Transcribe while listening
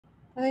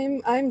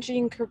I'm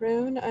Jean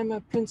Caroon. I'm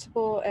a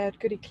principal at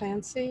Goody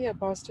Clancy, a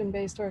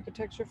Boston-based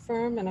architecture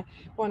firm, and I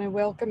want to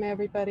welcome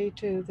everybody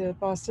to the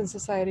Boston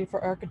Society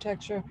for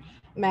Architecture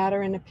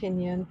Matter and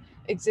Opinion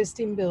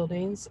Existing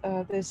Buildings.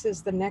 This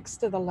is the next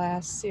to the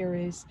last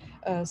series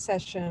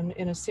session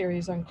in a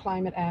series on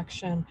climate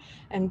action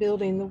and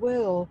building the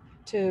will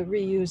to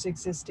reuse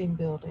existing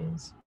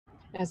buildings.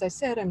 As I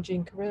said, I'm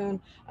Jean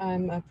Caroon.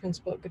 I'm a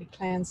principal at Goody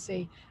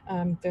Clancy.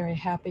 I'm very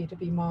happy to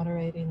be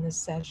moderating this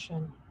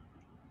session,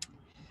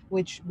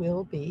 which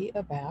will be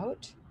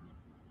about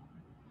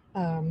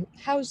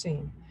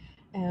housing,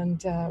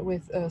 and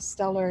with a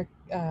stellar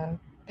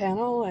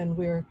panel, and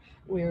we're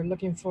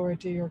looking forward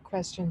to your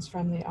questions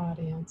from the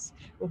audience.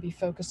 We'll be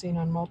focusing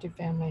on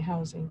multifamily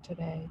housing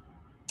today.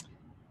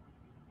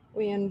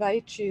 We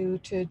invite you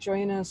to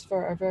join us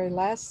for our very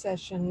last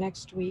session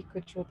next week,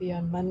 which will be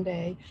on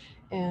Monday,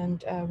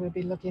 and we'll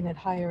be looking at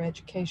higher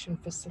education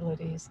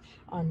facilities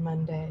on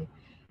Monday.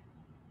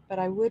 But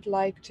I would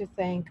like to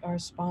thank our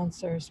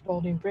sponsor,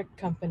 Spalding Brick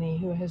Company,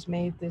 who has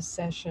made this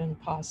session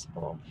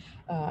possible,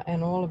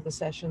 and all of the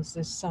sessions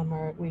this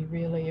summer. We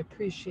really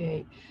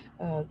appreciate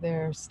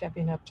their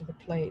stepping up to the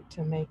plate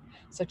to make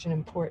such an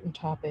important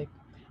topic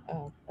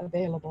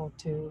available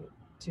to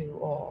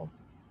all.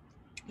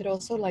 I'd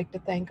also like to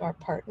thank our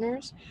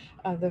partners,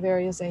 the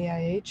various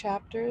AIA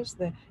chapters,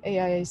 the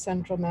AIA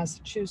Central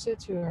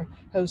Massachusetts, who are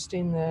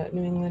hosting the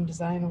New England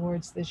Design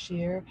Awards this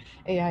year,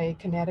 AIA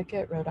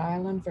Connecticut, Rhode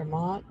Island,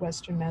 Vermont,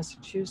 Western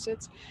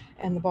Massachusetts,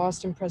 and the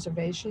Boston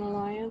Preservation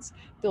Alliance,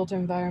 Built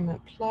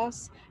Environment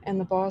Plus, and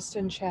the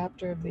Boston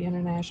chapter of the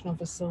International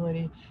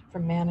Facility for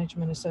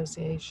Management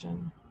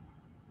Association.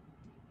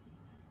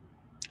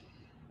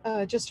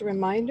 Just a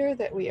reminder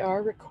that we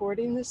are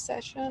recording this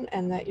session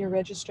and that your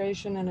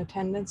registration and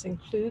attendance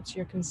includes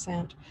your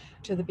consent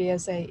to the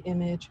BSA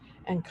image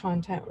and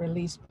content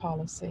release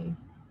policy.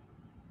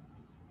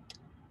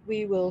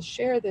 We will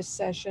share this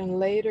session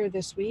later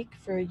this week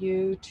for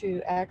you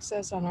to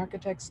access on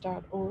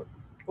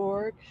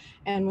architects.org,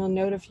 and we'll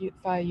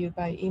notify you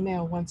by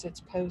email once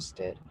it's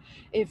posted.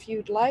 If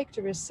you'd like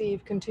to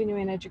receive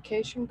continuing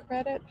education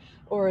credit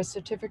or a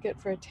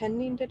certificate for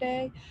attending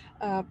today,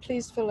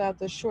 please fill out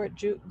the short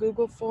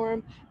Google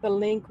form. The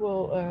link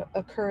will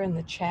occur in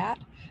the chat,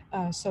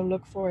 so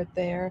look for it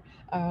there.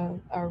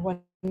 Our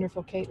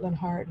wonderful Caitlin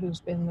Hart, who's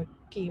been the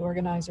key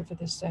organizer for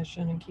this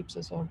session and keeps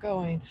us all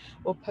going,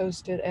 will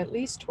post it at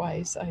least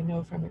twice, I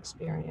know from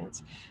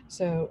experience.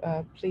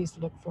 So please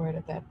look for it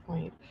at that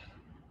point.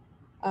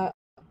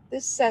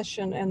 This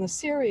session and the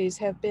series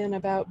have been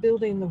about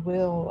building the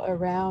will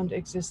around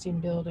existing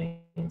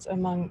buildings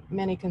among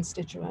many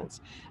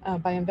constituents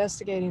by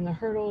investigating the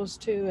hurdles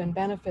to and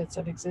benefits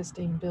of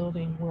existing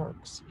building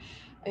works.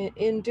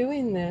 In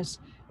doing this,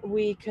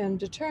 we can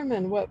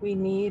determine what we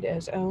need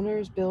as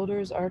owners,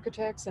 builders,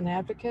 architects, and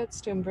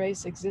advocates to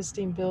embrace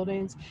existing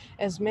buildings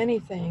as many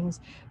things,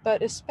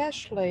 but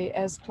especially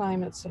as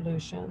climate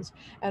solutions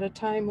at a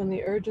time when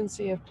the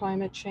urgency of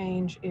climate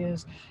change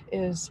is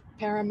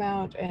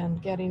paramount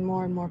and getting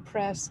more and more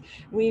press.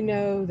 We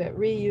know that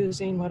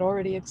reusing what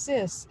already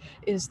exists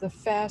is the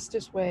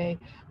fastest way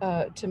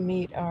to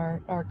meet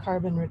our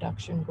carbon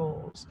reduction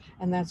goals.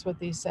 And that's what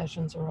these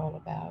sessions are all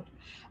about.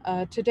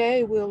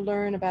 Today, we'll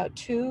learn about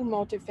two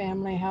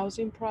multifamily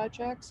housing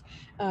projects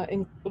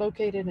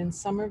located in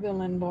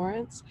Somerville and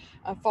Lawrence.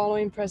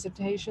 Following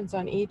presentations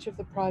on each of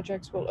the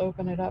projects, we'll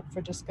open it up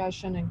for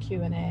discussion and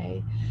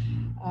Q&A.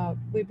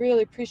 We'd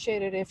really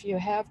appreciate it if you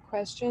have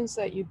questions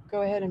that you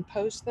go ahead and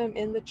post them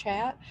in the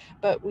chat,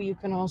 but you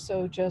can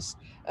also just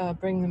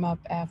bring them up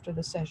after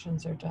the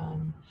sessions are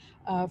done.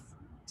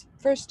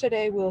 First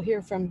today, we'll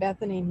hear from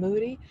Bethany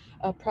Moody,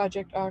 a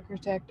project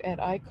architect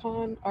at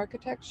Icon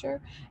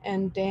Architecture,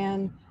 and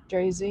Dan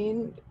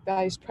Drazen,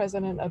 Vice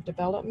President of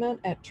Development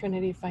at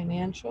Trinity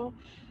Financial,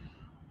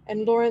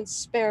 and Lawrence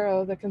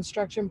Sparrow, the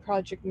Construction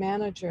Project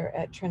Manager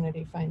at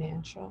Trinity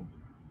Financial.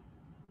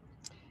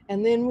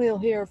 And then we'll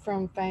hear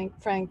from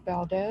Frank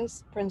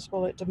Valdes,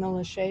 Principal at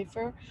DiMella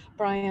Shaffer,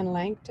 Brian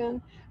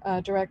Langton,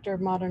 Director of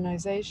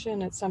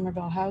Modernization at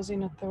Somerville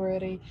Housing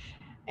Authority.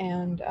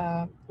 And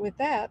with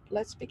that,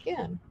 let's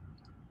begin.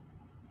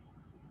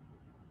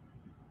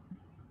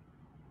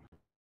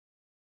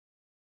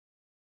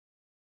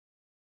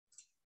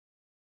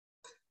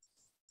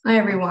 Hi,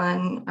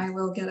 everyone. I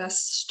will get us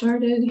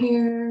started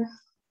here.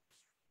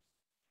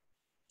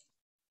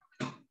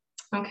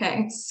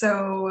 Okay,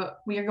 so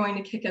we are going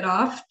to kick it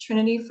off.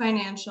 Trinity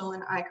Financial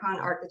and Icon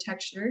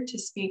Architecture to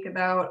speak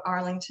about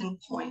Arlington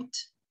Point.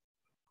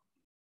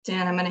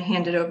 Dan, I'm going to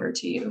hand it over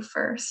to you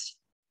first.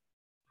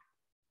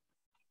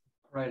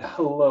 All right,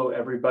 hello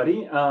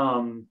everybody.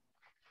 I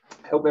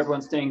hope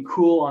everyone's staying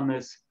cool on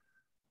this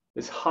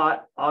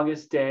hot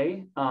August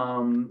day.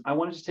 I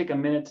wanted to take a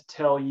minute to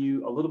tell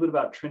you a little bit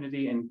about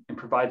Trinity and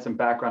provide some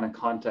background and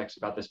context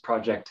about this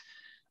project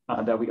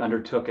that we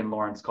undertook in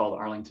Lawrence called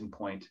Arlington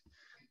Point.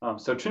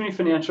 So Trinity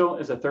Financial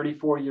is a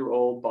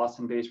 34-year-old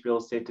Boston-based real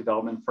estate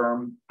development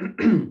firm.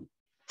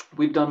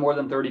 We've done more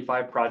than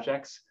 35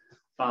 projects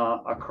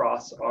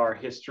across our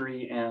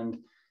history, and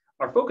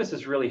our focus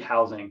is really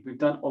housing. We've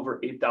done over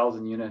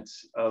 8,000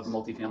 units of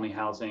multifamily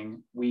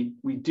housing. We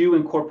do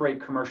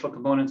incorporate commercial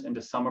components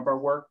into some of our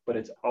work, but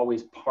it's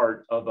always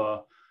part of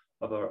a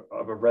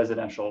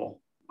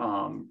residential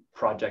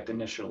project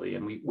initially,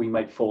 and we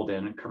might fold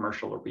in a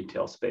commercial or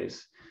retail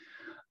space.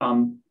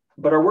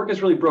 But our work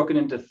is really broken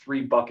into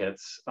 3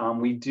 buckets.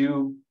 We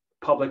do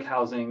public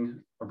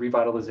housing,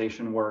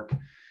 revitalization work.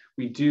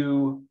 We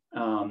do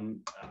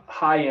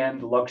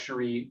high-end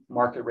luxury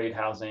market rate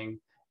housing.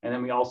 And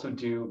then we also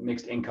do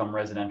mixed income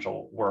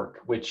residential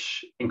work,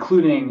 which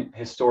including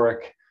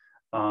historic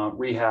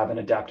rehab and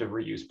adaptive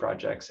reuse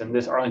projects. And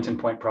this Arlington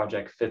Point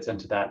project fits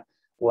into that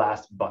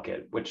last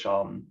bucket, which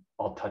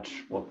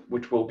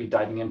which we'll be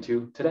diving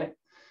into today.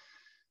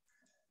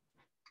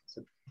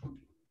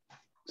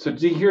 So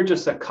here are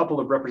just a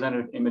couple of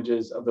representative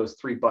images of those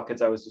 3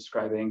 buckets I was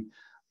describing.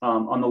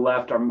 On the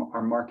left,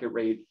 our market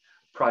rate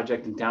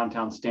project in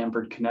downtown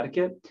Stamford,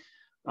 Connecticut,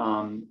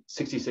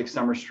 66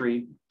 Summer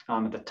Street.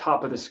 At the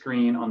top of the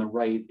screen on the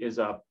right is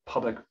a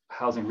public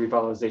housing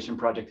revitalization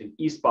project in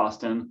East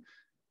Boston,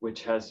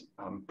 which has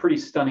pretty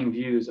stunning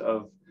views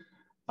of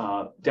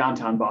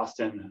downtown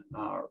Boston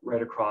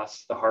right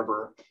across the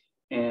harbor.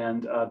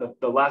 And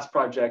the last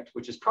project,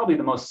 which is probably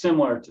the most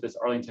similar to this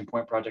Arlington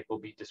Point project we'll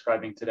be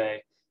describing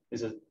today,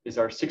 is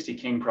our 60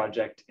 King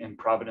project in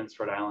Providence,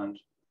 Rhode Island,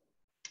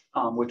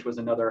 which was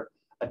another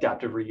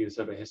adaptive reuse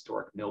of a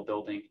historic mill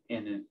building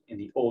in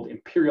the old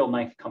Imperial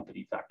Knife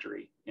Company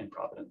factory in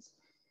Providence.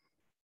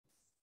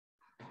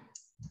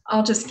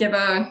 I'll just give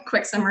a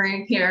quick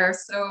summary here.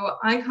 So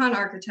Icon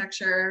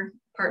Architecture,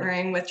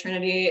 partnering with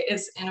Trinity,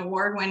 is an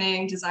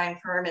award-winning design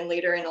firm and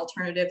leader in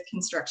alternative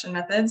construction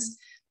methods.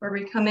 We're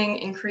becoming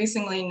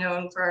increasingly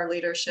known for our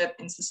leadership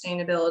in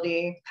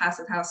sustainability,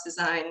 passive house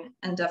design,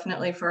 and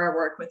definitely for our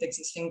work with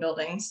existing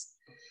buildings.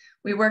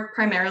 We work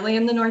primarily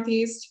in the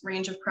Northeast,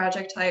 range of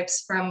project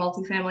types from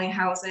multifamily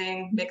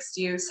housing, mixed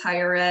use,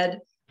 higher ed,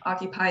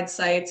 occupied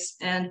sites,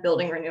 and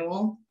building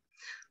renewal.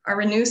 Our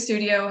Renew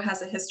Studio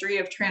has a history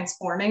of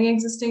transforming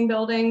existing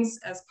buildings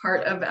as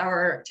part of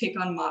our take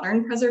on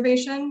modern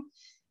preservation.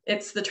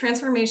 It's the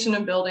transformation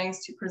of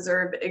buildings to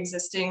preserve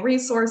existing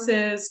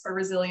resources for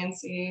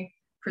resiliency,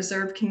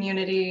 preserve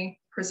community,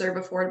 preserve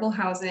affordable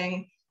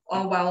housing,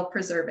 all while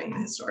preserving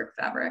the historic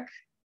fabric.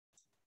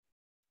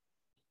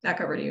 Back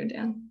over to you,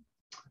 Dan.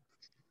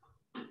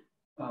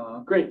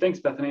 Great, thanks,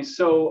 Bethany.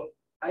 So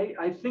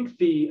I think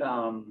the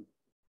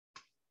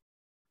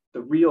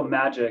real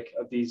magic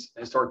of these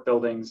historic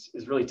buildings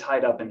is really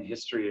tied up in the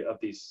history of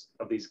these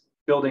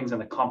buildings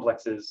and the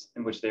complexes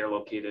in which they are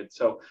located.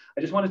 So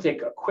I just want to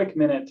take a quick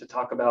minute to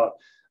talk about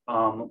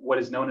what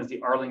is known as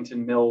the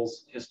Arlington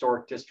Mills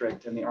Historic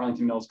District and the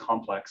Arlington Mills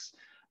Complex,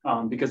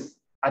 because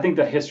I think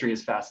the history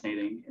is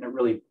fascinating and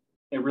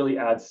it really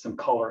adds some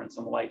color and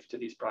some life to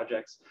these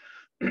projects.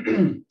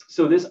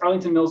 So this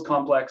Arlington Mills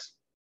Complex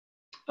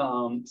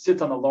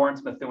sits on the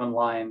Lawrence-Methuen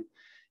line,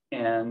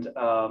 and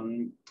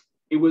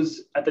it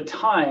was, at the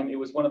time, it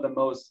was one of the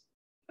most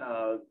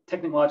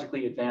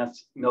technologically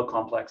advanced mill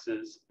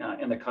complexes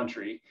in the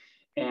country.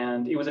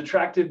 And it was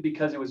attractive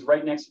because it was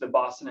right next to the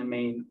Boston and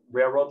Maine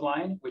Railroad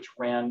line, which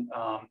ran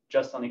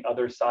just on the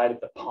other side of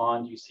the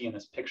pond you see in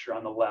this picture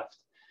on the left.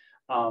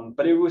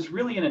 But it was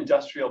really an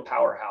industrial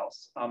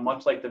powerhouse,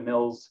 much like the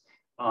mills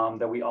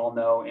that we all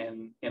know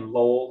in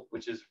Lowell,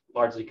 which is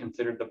largely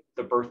considered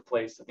the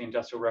birthplace of the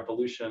Industrial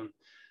Revolution.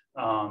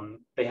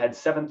 They had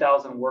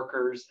 7,000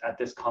 workers at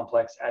this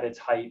complex at its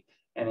height,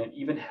 and it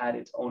even had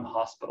its own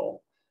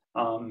hospital.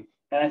 And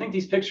I think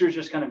these pictures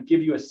just kind of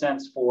give you a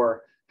sense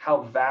for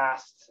how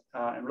vast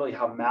and really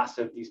how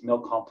massive these mill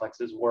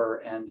complexes were,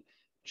 and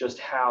just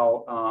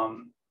how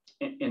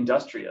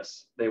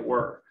industrious they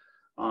were.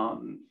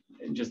 And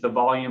just the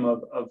volume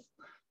of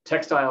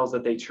textiles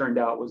that they churned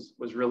out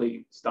was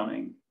really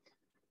stunning.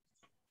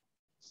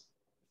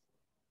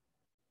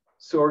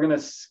 So we're going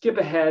to skip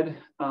ahead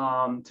to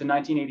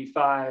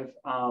 1985.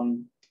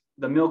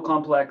 The mill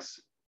complex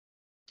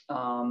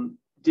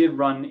did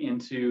run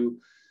into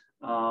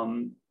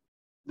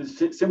the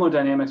similar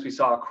dynamics we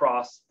saw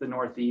across the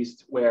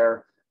Northeast,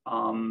 where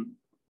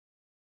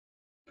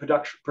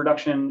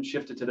production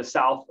shifted to the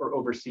south or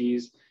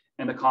overseas,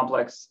 and the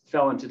complex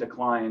fell into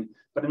decline.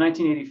 But in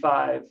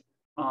 1985,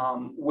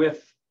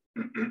 with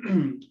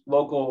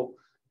local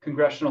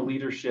congressional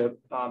leadership,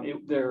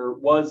 there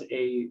was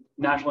a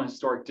National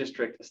Historic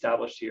District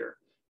established here.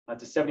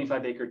 It's a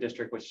 75-acre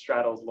district which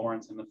straddles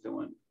Lawrence and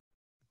Methuen.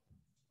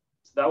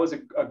 So that was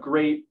a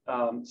great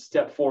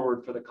step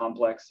forward for the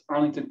complex.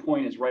 Arlington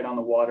Point is right on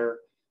the water.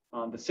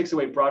 The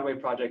 608 Broadway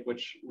project,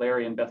 which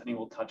Larry and Bethany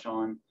will touch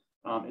on,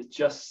 it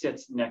just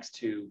sits next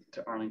to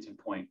Arlington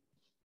Point.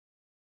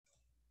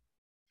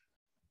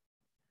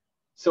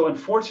 So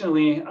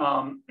unfortunately,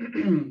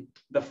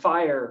 the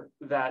fire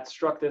that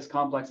struck this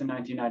complex in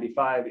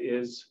 1995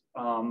 is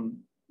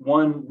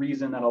one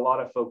reason that a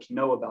lot of folks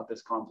know about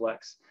this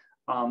complex.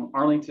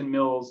 Arlington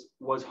Mills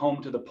was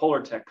home to the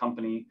Polartec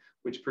company,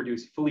 which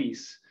produced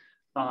fleece.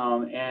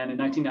 And in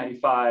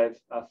 1995,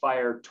 a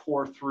fire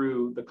tore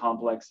through the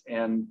complex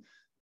and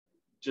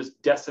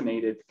just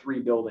decimated 3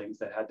 buildings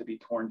that had to be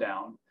torn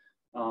down.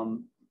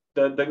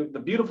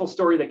 The beautiful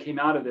story that came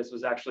out of this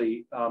was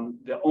actually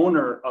the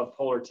ionor of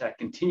Polar Tech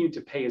continued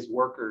to pay his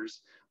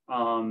workers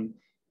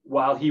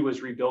while he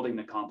was rebuilding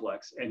the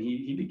complex, and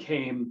he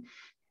became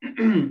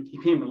he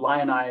became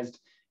lionized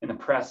in the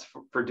press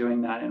for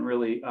doing that, and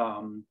really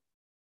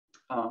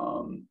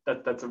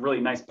that's a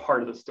really nice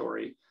part of the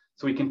story.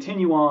 So we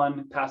continue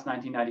on past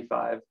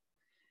 1995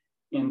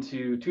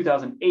 into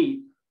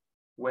 2008,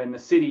 when the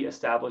city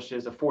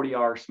establishes a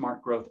 40R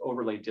smart growth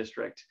overlay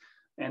district.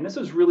 And this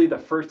was really the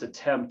first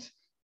attempt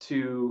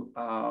to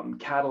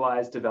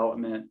catalyze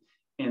development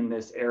in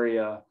this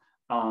area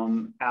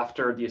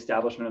after the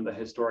establishment of the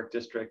historic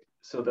district.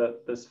 So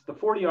the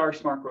 40R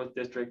smart growth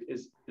district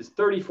is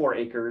 34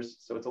 acres,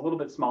 so it's a little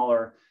bit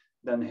smaller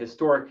than the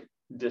historic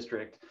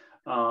district,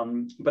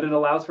 but it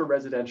allows for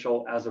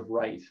residential as of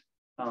right.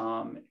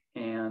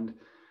 And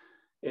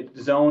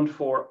it's zoned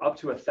for up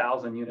to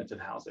 1,000 units of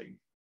housing.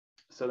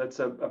 So that's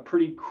a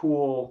pretty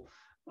cool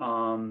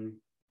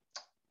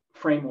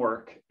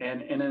framework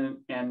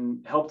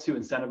and help to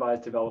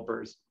incentivize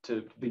developers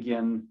to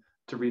begin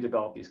to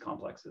redevelop these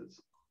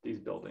complexes, these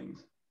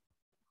buildings.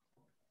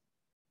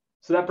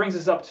 So that brings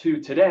us up to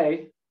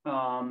today.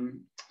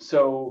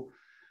 So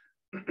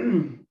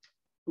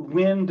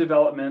Wynn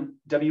Development,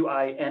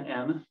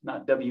 W-I-N-N,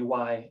 not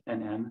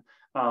W-Y-N-N,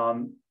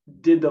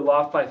 did the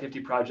Loft 550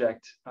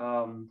 project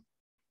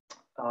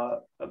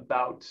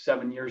about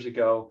 7 years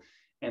ago.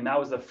 And that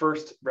was the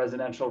first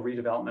residential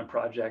redevelopment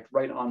project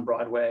right on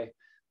Broadway.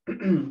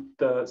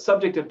 The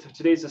subject of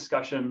today's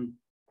discussion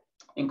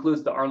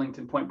includes the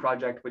Arlington Point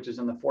project, which is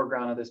in the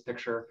foreground of this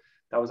picture.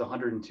 That was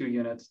 102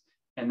 units.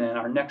 And then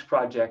our next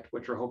project,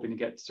 which we're hoping to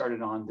get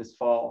started on this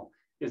fall,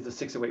 is the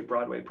 608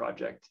 Broadway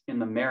project in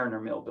the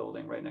Mariner Mill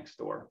building right next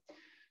door.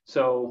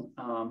 So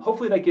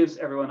hopefully that gives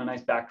everyone a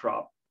nice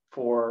backdrop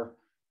for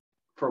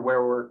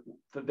where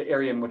the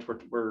area in which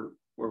we're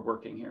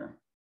working here.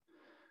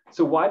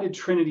 So why did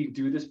Trinity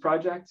do this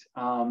project?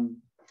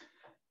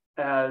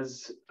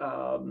 As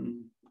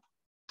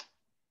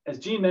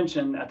Jean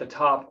mentioned at the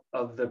top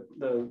of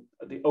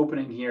the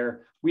opening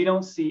here, we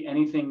don't see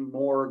anything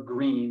more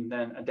green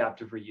than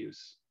adaptive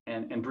reuse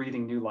and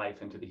breathing new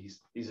life into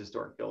these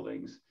historic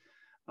buildings.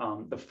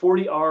 The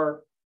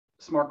 40R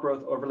Smart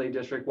Growth Overlay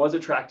District was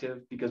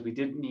attractive because we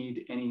didn't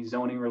need any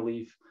zoning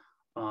relief.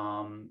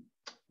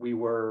 We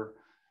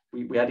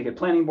had to get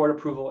planning board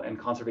approval and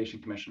conservation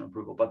commission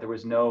approval, but there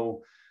was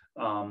no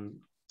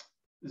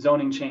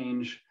zoning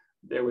change.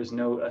 There was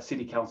no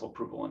city council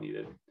approval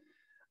needed.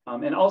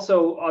 And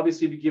also,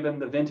 obviously, given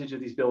the vintage of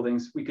these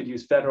buildings, we could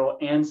use federal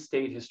and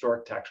state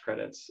historic tax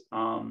credits.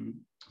 So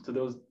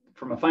those,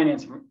 from a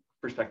financing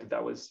perspective,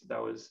 that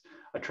was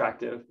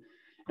attractive.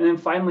 And then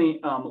finally,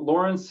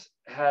 Lawrence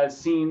has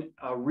seen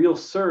a real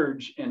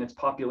surge in its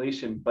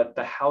population, but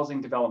the housing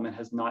development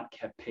has not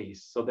kept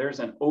pace. So there's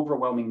an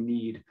overwhelming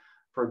need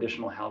for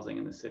additional housing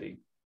in the city.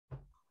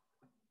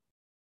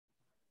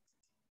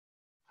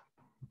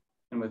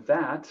 And with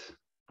that,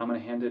 I'm going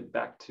to hand it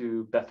back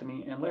to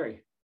Bethany and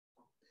Larry.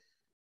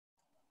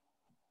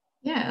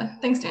 Yeah,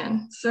 thanks,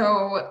 Dan.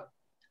 So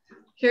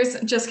here's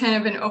just kind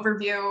of an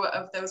overview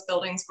of those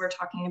buildings we're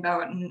talking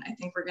about. And I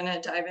think we're going to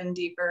dive in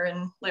deeper,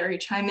 and Larry,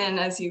 chime in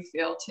as you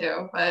feel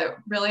too. But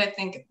really, I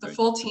think the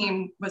full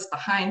team was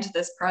behind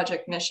this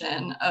project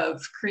mission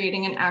of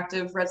creating an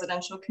active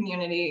residential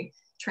community,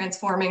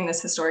 transforming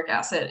this historic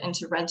asset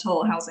into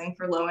rental housing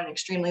for low and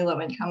extremely low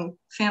income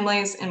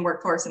families and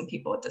workforce and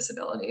people with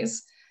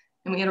disabilities.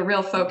 And we had a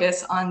real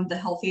focus on the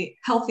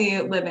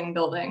healthy living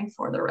building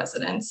for the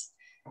residents,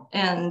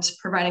 and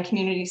providing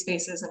community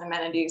spaces and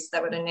amenities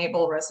that would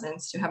enable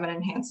residents to have an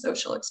enhanced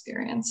social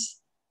experience.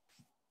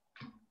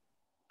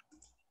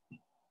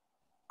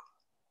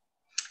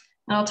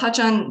 And I'll touch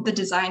on the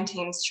design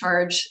team's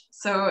charge.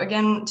 So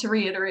again, to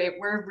reiterate,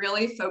 we're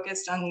really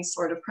focused on these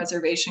sort of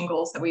preservation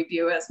goals that we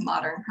view as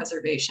modern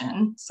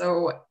preservation.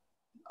 So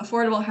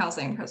affordable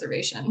housing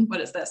preservation, what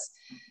is this?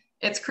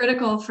 It's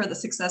critical for the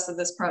success of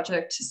this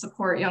project to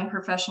support young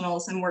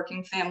professionals and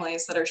working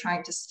families that are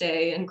trying to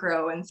stay and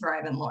grow and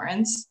thrive in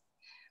Lawrence.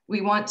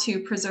 We want to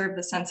preserve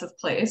the sense of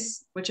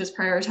place, which is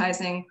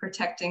prioritizing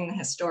protecting the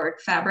historic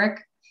fabric,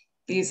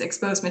 these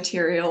exposed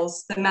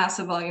materials, the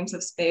massive volumes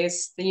of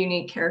space, the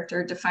unique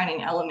character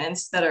defining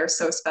elements that are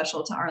so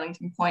special to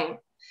Arlington Point,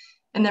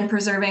 and then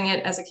preserving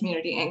it as a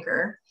community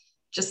anchor.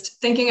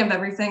 Just thinking of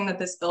everything that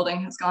this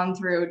building has gone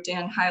through,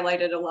 Dan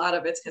highlighted a lot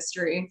of its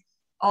history.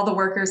 All the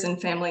workers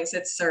and families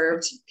it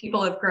served,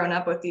 people have grown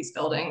up with these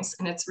buildings,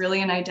 and it's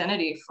really an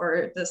identity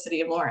for the city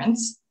of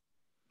Lawrence.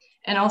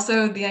 And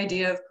also the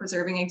idea of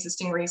preserving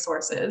existing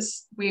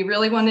resources. We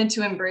really wanted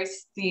to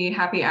embrace the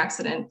happy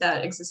accident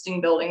that existing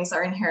buildings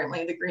are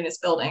inherently the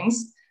greenest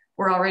buildings.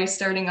 We're already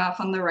starting off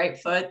on the right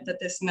foot,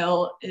 that this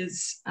mill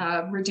is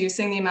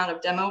reducing the amount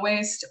of demo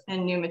waste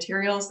and new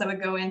materials that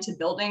would go into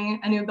building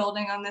a new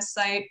building on this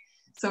site.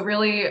 So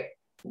really,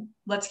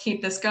 let's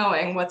keep this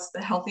going. What's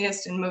the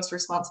healthiest and most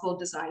responsible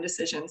design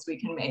decisions we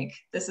can make?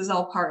 This is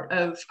all part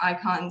of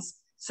ICON's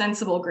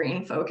sensible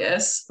green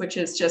focus, which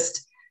is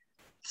just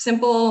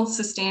simple,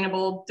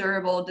 sustainable,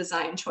 durable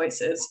design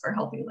choices for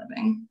healthy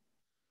living.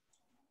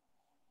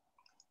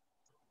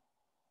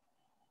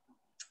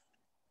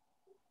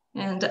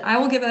 And I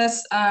will give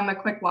us a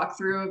quick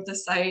walkthrough of the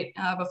site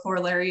before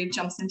Larry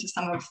jumps into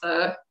some of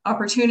the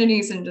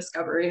opportunities and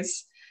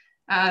discoveries.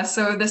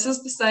 So this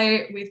is the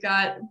site. We've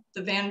got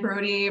the Van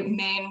Brody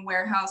main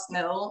warehouse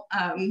mill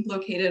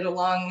located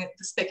along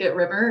the Spigot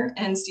River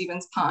and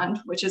Stevens Pond,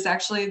 which is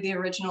actually the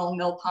original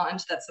mill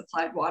pond that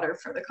supplied water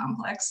for the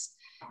complex.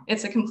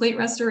 It's a complete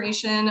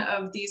restoration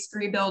of these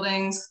three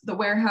buildings, the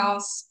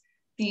warehouse,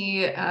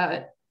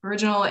 the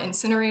original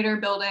incinerator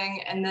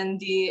building, and then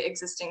the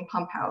existing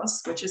pump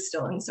house, which is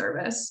still in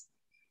service.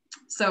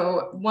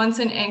 So once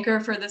an anchor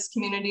for this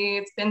community,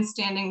 it's been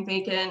standing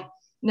vacant.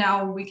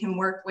 Now we can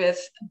work with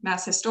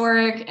Mass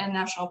Historic and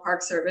National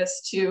Park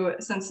Service to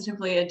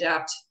sensitively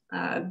adapt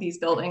these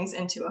buildings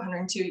into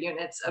 102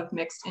 units of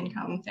mixed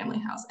income family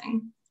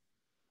housing.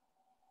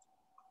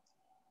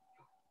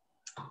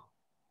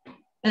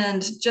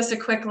 And just a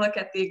quick look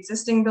at the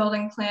existing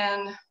building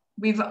plan.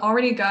 We've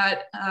already got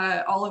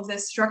all of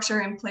this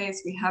structure in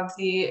place. We have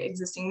the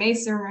existing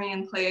masonry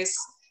in place.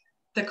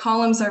 The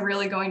columns are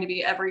really going to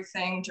be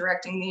everything,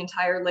 directing the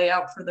entire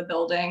layout for the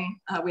building.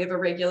 We have a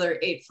regular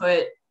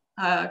 8-foot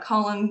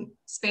column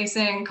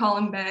spacing,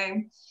 column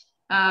bay.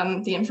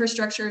 The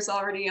infrastructure is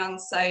already on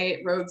site.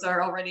 Roads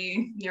are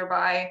already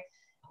nearby.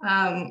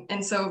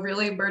 And so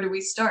really, where do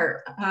we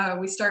start?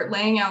 We start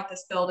laying out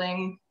this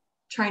building,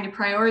 trying to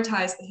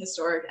prioritize the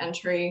historic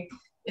entry.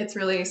 It's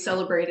really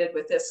celebrated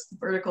with this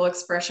vertical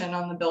expression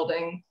on the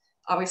building.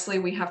 Obviously,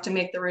 we have to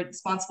make the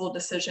responsible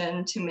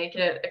decision to make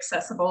it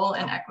accessible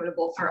and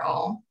equitable for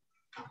all.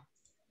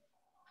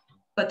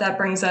 But that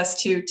brings us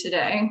to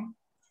today.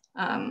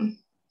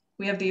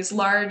 We have these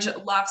large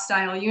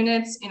loft-style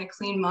units in a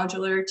clean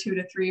modular 2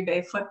 to 3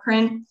 bay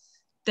footprint.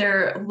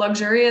 They're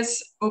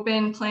luxurious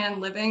open plan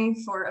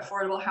living for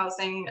affordable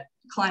housing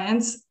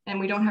clients, and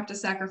we don't have to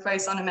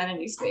sacrifice on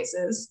amenity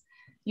spaces.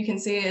 You can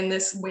see in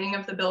this wing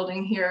of the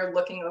building here,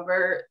 looking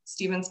over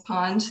Stevens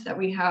Pond, that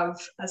we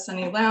have a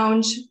sunny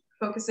lounge,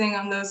 focusing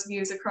on those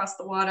views across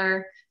the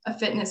water, a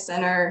fitness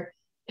center,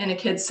 and a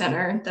kids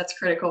center that's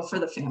critical for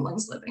the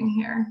families living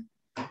here.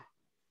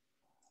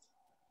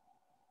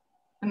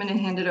 I'm going to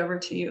hand it over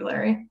to you,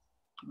 Larry.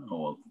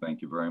 Oh, well,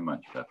 thank you very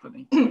much,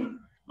 Bethany.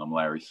 I'm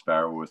Larry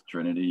Sparrow with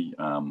Trinity.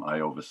 I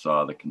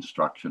oversaw the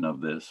construction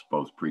of this,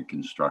 both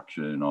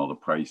pre-construction and all the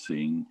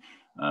pricing.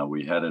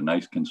 We had a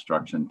nice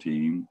construction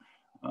team.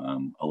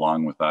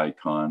 Along with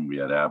Icon, we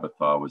had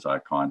Abathar was our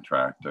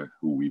contractor,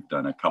 who we've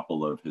done a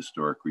couple of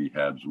historic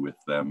rehabs with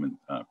them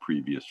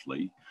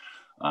previously.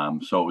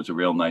 So it was a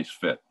real nice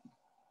fit,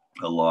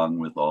 along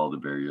with all the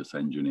various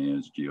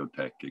engineers,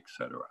 geotech,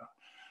 etc.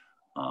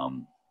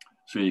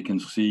 So you can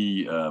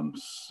see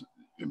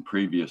in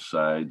previous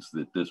slides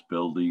that this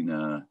building,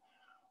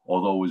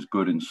 although it was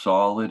good and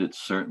solid, it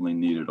certainly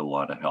needed a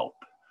lot of help.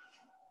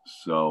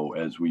 So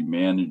as we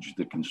managed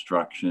the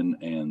construction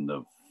and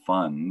the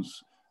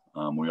funds,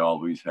 we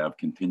always have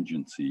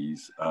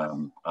contingencies.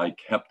 I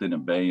kept in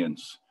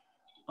abeyance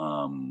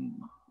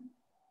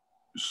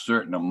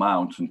certain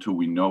amounts until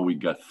we know we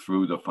got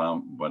through the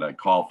what I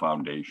call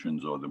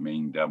foundations or the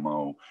main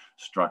demo,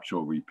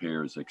 structural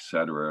repairs,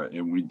 etc.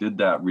 And we did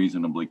that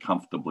reasonably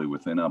comfortably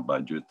within our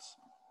budgets,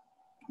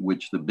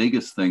 which the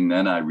biggest thing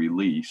then I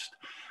released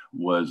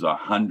was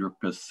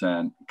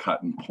 100%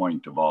 cut and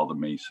point of all the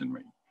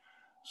masonry.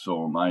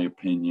 So in my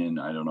opinion,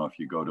 I don't know if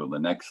you go to the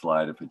next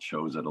slide, if it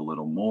shows it a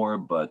little more,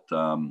 but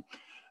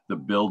the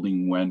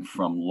building went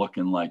from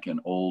looking like an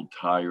old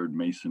tired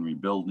masonry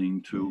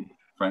building to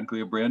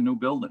frankly a brand new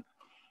building,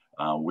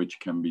 which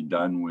can be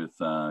done with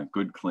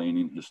good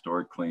cleaning,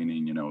 historic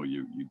cleaning. You know,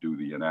 you do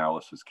the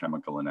analysis,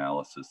 chemical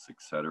analysis,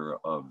 etc.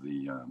 of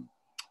the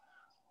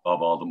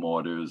of all the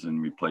mortars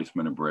and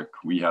replacement of brick.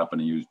 We happen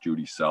to use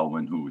Judy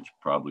Selwyn, which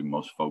probably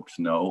most folks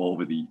know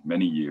over the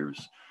many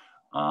years.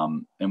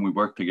 And we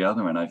worked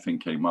together and I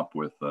think came up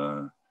with,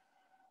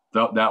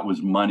 that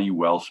was money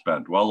well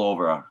spent, well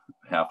over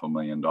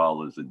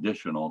 $500,000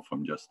 additional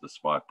from just the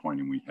spot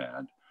pointing we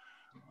had.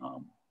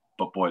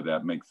 But boy,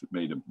 that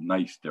made a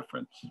nice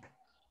difference.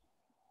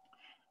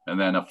 And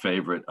then a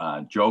favorite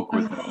joke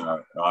with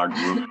our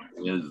group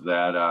is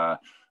that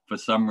for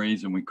some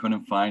reason we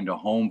couldn't find a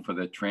home for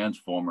the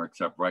transformer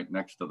except right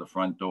next to the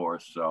front door.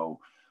 So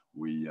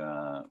we,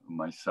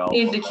 myself,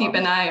 need to keep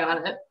an eye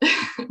on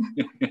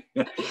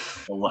it,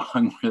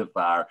 along with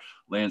our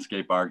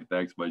landscape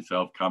architects,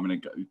 myself, coming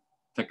and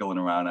tickling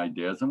around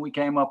ideas, and we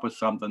came up with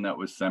something that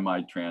was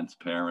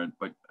semi-transparent,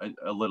 but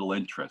a little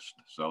interest.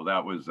 So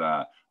that was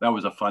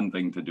a fun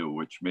thing to do,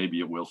 which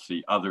maybe we'll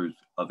see other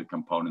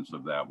components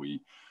of that.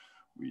 We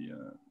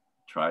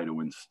try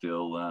to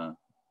instill a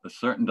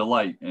certain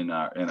delight in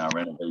our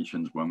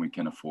renovations when we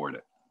can afford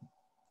it.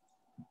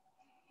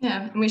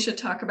 Yeah, and we should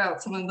talk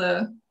about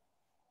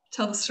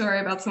tell the story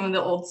about some of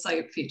the old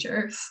site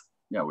features.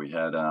 Yeah, we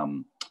had,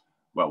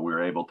 well, we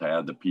were able to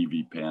add the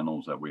PV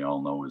panels that we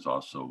all know is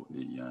also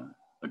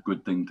a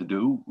good thing to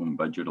do when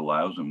budget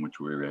allows, and which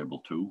we were able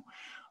to.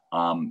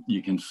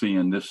 You can see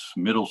in this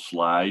middle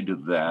slide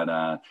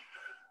that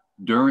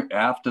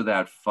after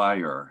that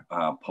fire,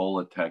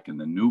 Polatech and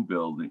the new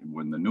building,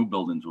 when the new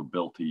buildings were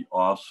built, he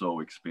also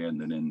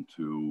expanded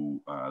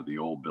into the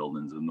old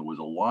buildings, and there was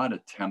a lot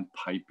of temp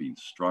piping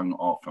strung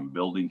off from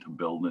building to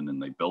building,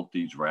 and they built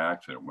these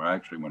racks, and we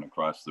actually went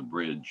across the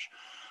bridge.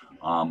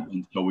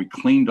 And so we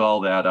cleaned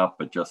all that up,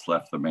 but just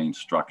left the main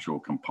structural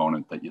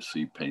component that you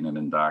see painted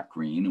in dark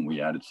green, and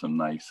we added some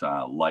nice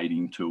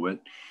lighting to it.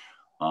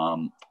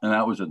 And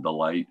that was a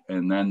delight.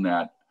 And then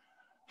that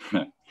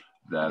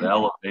that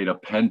elevator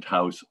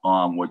penthouse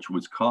which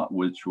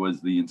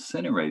was the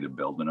incinerator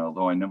building,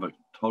 although I never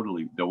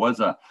totally, there was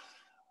a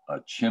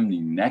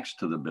chimney next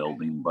to the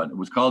building, but it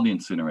was called the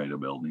incinerator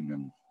building.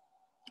 And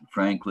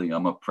frankly,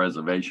 I'm a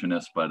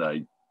preservationist, but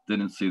I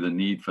didn't see the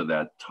need for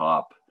that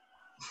top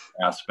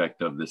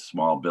aspect of this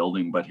small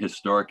building, but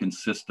Historic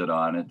insisted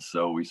on it.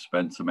 So we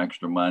spent some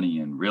extra money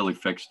and really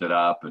fixed it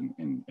up.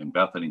 And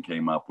Bethany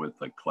came up with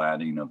the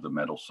cladding of the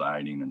metal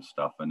siding and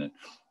stuff, and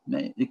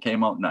it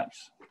came out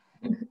nice.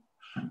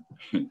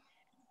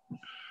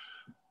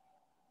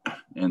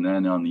 And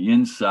then on the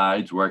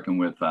insides, working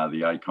with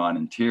the Icon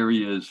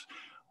Interiors,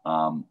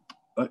 I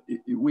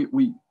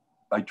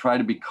try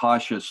to be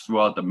cautious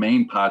throughout the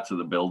main parts of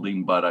the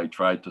building, but I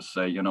tried to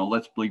say,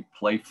 let's be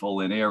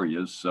playful in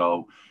areas.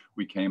 So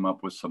we came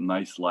up with some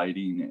nice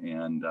lighting,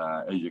 and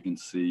as you can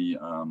see,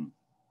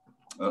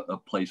 a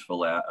place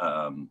for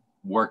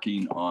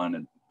working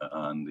on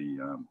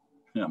the,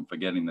 I'm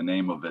forgetting the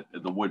name of it.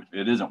 The wood,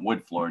 it isn't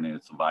wood flooring,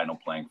 it's a vinyl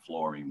plank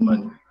flooring, but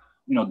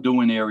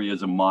doing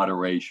areas of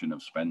moderation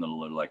of spending a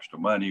little extra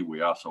money.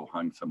 We also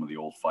hung some of the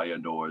old fire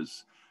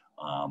doors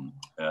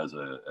as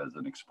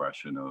an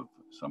expression of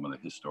some of the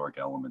historic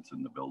elements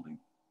in the building.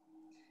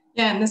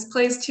 Yeah, and this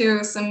plays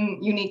to some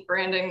unique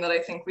branding that I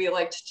think we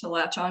liked to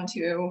latch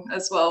onto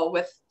as well,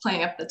 with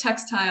playing up the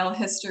textile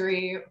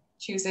history,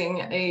 choosing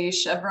a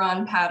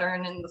chevron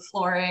pattern in the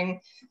flooring.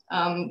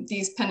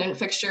 These pendant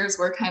fixtures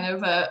were kind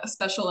of a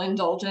special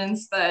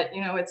indulgence that,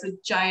 it's a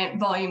giant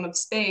volume of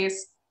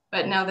space,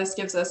 but now this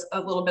gives us a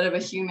little bit of a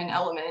human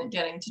element,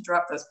 getting to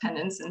drop those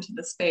pendants into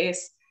the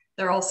space.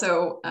 They're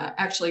also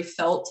actually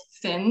felt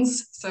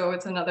fins, so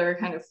it's another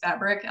kind of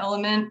fabric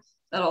element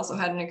that also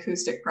had an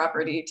acoustic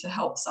property to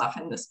help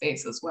soften the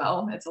space as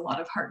well. It's a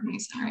lot of hard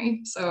masonry,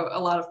 so a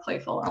lot of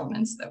playful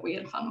elements that we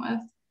had fun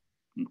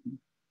with.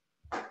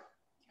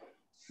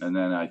 And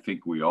then I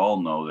think we all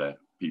know that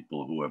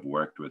people who have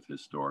worked with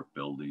historic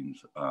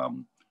buildings,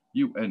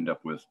 you end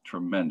up with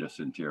tremendous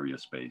interior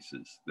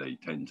spaces. They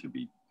tend to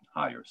be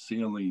higher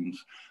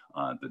ceilings,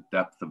 the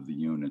depth of the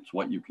units,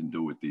 what you can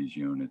do with these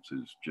units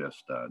is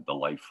just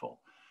delightful,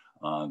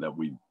 that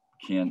we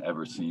can't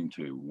ever seem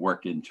to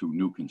work into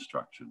new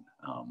construction.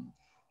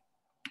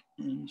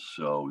 And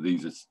so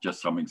these are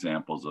just some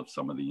examples of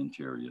some of the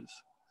interiors.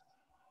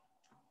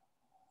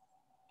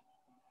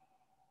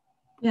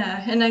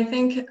 Yeah, and I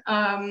think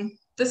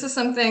this is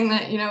something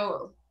that,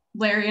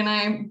 Larry and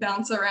I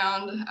bounce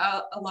around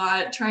a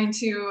lot,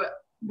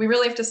 we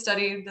really have to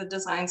study the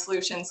design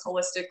solutions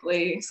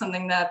holistically,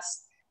 something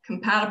that's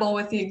compatible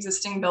with the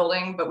existing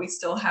building, but we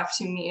still have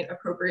to meet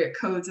appropriate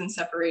codes and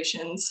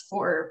separations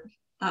for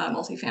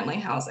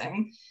multifamily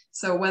housing.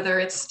 So whether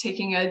it's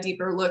taking a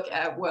deeper look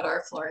at what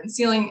our floor and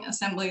ceiling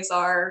assemblies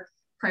are,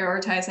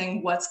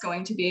 prioritizing what's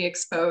going to be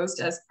exposed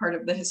as part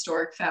of the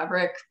historic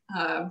fabric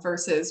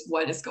versus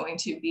what is going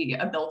to be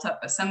a built-up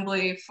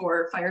assembly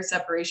for fire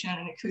separation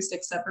and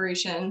acoustic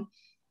separation.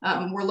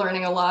 We're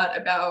learning a lot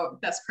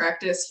about best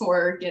practice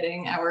for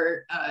getting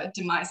our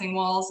demising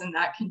walls and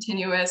that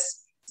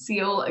continuous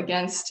seal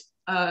against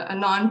a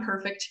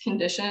non-perfect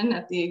condition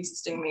at the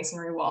existing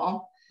masonry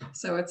wall.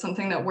 So it's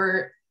something that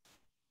we're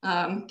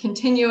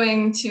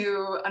continuing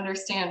to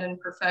understand and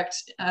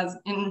perfect as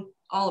in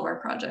all of our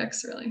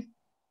projects, really.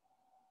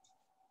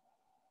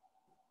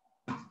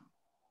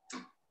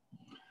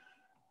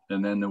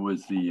 And then there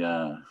was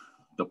the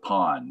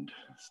pond,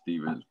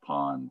 Stevens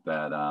Pond,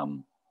 that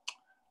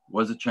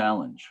was a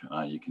challenge.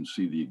 You can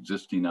see the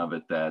existing of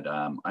it that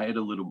I had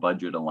a little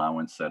budget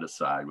allowance set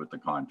aside with the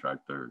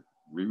contractor.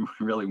 We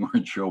really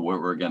weren't sure what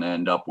we were going to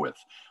end up with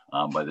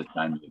by the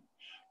time you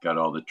got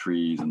all the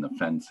trees and the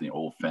fencing,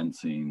 old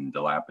fencing,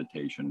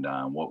 dilapidation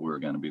down, what we were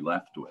going to be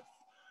left with.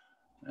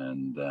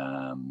 And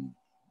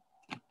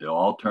it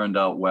all turned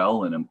out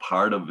well. And then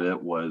part of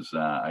it was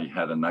I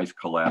had a nice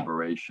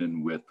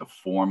collaboration with the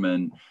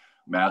foreman,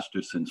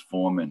 Masterson's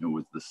foreman, who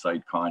was the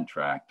site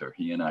contractor.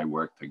 He and I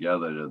worked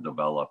together to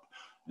develop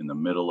in the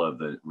middle of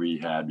the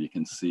rehab. You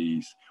can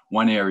see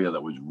one area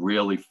that was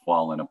really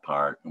falling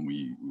apart, and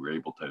we were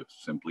able to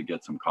simply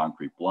get some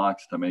concrete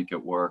blocks to make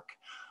it work.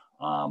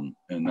 And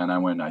then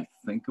I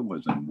think it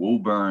was in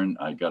Woburn,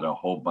 I got a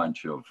whole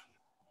bunch of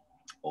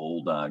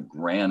old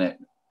granite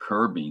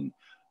curbing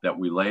that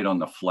we laid on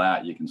the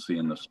flat, you can see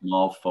in the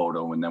small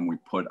photo, and then we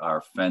put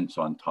our fence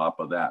on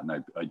top of that. And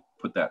I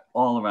put that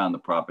all around the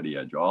property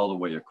edge, all the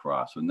way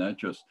across. And that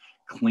just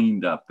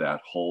cleaned up that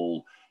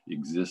whole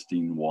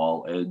existing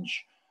wall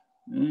edge.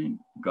 And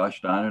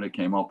gosh darn it, it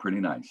came out pretty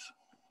nice.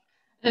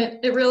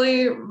 It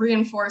really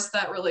reinforced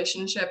that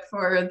relationship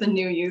for the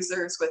new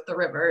users with the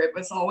river. It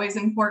was always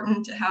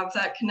important to have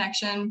that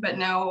connection, but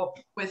now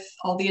with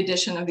all the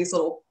addition of these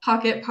little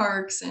pocket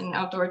parks and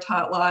outdoor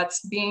tot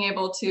lots, being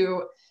able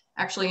to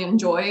actually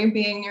enjoy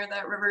being near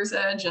that river's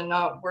edge and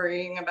not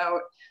worrying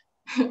about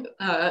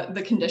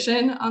the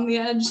condition on the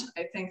edge,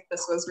 I think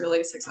this was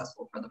really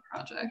successful for the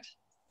project.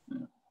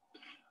 Yeah.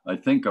 I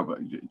think of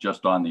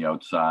just on the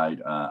outside,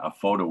 a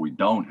photo we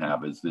don't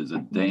have is there's a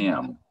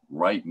dam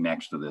right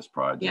next to this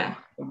project. Yeah.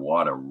 The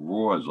water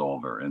roars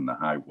over in the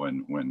high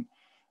when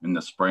in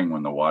the spring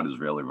when the water's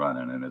really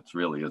running, and it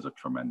really is a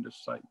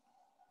tremendous sight.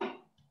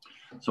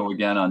 So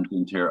again, on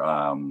interior,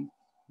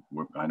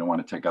 I don't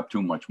want to take up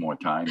too much more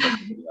time, but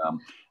the,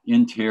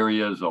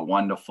 interiors are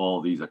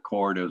wonderful. These are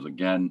corridors.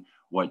 Again,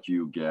 what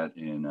you get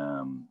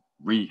in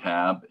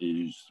rehab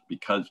is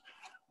because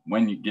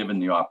when you're given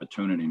the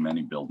opportunity,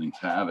 many buildings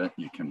have it,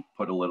 you can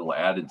put a little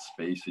added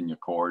space in your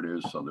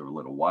corridors so they're a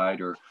little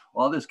wider.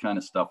 All this kind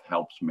of stuff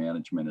helps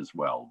management as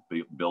well.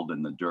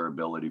 Building the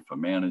durability for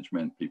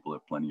management. People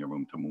have plenty of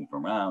room to move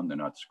around. They're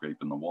not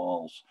scraping the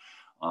walls.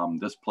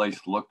 This place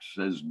looks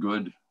as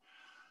good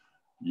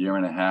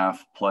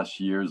 1.5+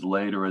 years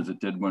later as it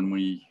did when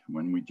we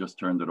just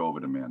turned it over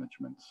to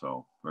management.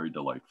 So very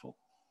delightful.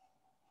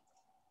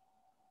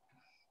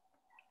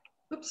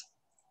 Oops.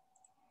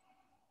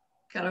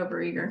 Got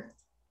overeager.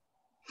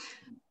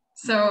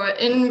 So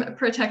in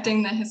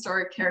protecting the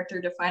historic character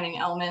defining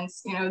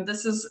elements, you know,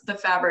 this is the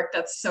fabric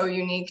that's so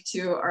unique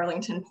to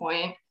Arlington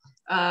Point.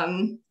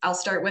 I'll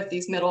start with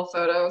these middle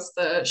photos,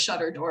 the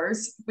shutter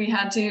doors. We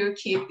had to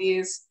keep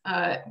these,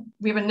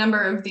 we have a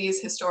number of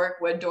these historic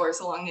wood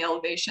doors along the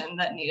elevation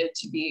that needed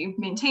to be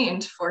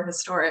maintained for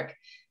historic.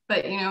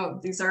 But, you know,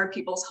 these are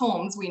people's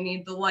homes. We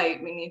need the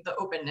light, we need the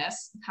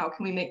openness. How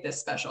can we make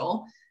this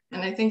special?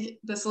 And I think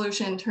the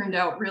solution turned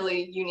out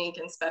really unique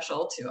and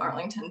special to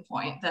Arlington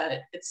Point,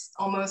 that it's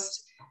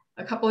almost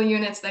a couple of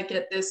units that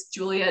get this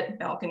Juliet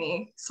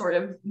balcony sort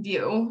of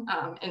view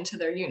into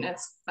their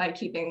units by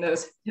keeping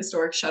those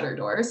historic shutter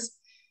doors.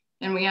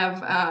 And we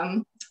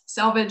have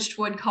salvaged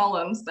wood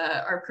columns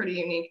that are pretty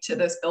unique to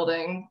this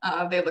building.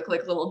 They look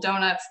like little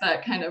donuts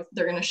that kind of,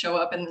 they're gonna show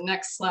up in the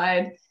next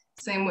slide.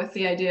 Same with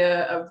the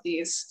idea of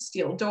these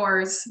steel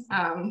doors.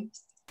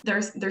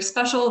 They're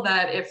special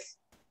that if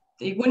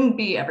they wouldn't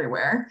be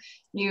everywhere.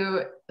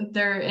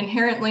 They're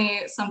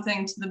inherently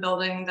something to the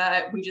building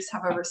that we just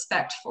have a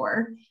respect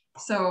for.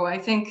 So I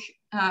think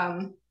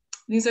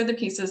these are the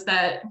pieces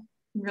that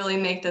really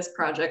make this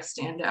project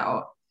stand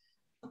out.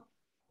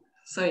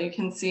 So you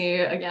can see,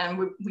 again,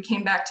 we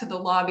came back to the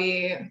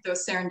lobby,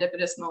 those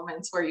serendipitous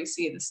moments where you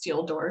see the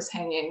steel doors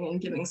hanging and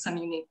giving some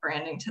unique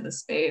branding to the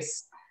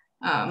space.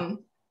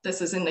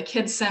 This is in the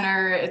kids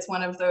center. It's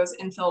one of those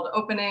infilled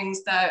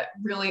openings that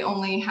really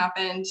only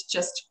happened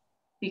just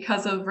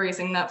because of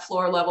raising that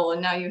floor level.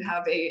 And now you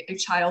have a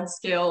child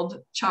scaled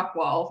chalk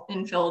wall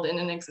infilled in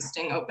an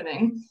existing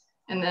opening.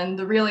 And then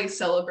the really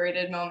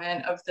celebrated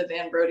moment of the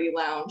Van Brody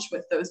Lounge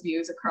with those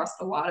views across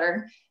the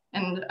water.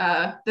 And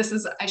this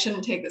is, I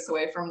shouldn't take this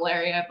away from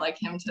Larry. I'd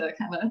like him to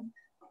kind of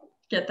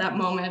get that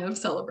moment of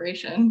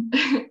celebration.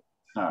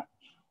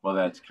 Well,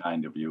 that's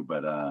kind of you,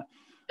 but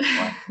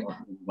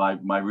my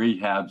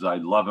rehabs, I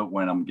love it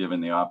when I'm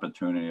given the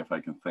opportunity, if I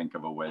can think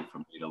of a way for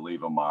me to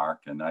leave a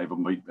mark. And I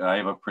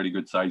have a pretty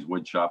good sized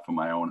wood shop for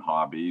my own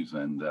hobbies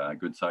and a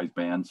good sized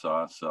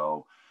bandsaw.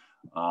 So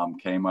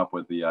came up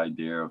with the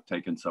idea of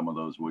taking some of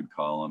those wood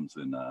columns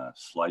and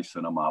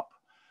slicing them up.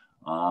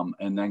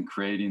 And then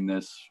creating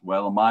this,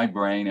 well, in my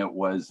brain, it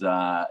was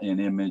an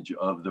image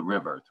of the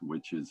river,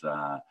 which is,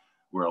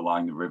 we're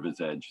along the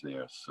river's edge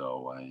there.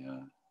 So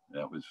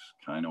that was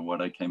kind of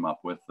what I came up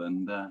with,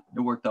 and it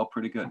worked out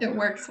pretty good. It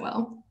works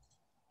well.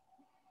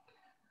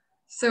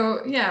 So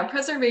yeah,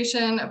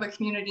 preservation of a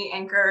community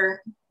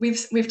anchor.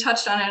 We've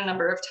touched on it a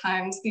number of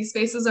times. These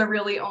spaces are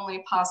really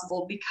only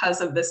possible because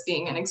of this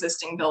being an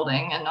existing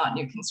building and not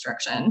new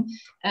construction.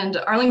 And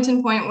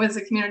Arlington Point was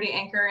a community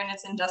anchor in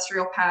its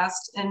industrial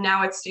past, and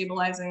now it's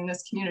stabilizing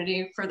this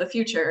community for the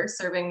future,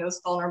 serving those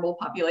vulnerable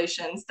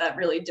populations that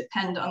really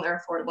depend on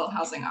their affordable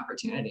housing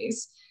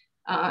opportunities.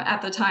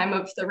 At the time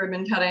of the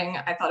ribbon cutting,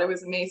 I thought it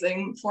was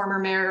amazing. Former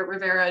Mayor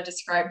Rivera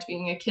described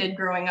being a kid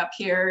growing up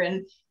here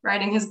and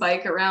riding his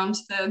bike around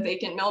the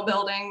vacant mill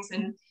buildings.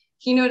 And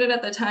he noted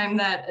at the time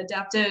that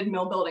adapted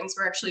mill buildings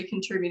were actually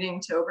contributing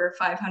to over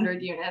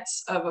 500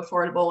 units of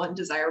affordable and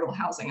desirable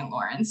housing in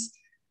Lawrence.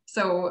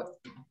 So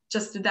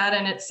just that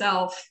in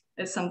itself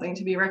is something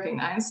to be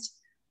recognized,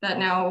 that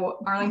now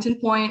Arlington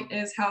Point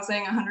is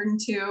housing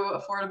 102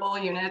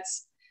 affordable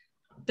units.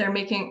 They're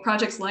making,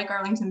 projects like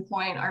Arlington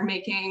Point are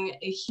making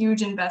a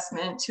huge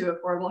investment to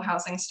affordable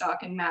housing stock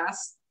en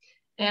masse.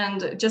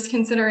 And just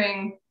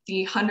considering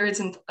the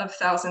hundreds of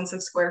thousands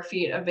of square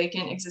feet of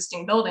vacant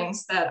existing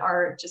buildings that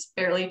are just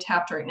barely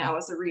tapped right now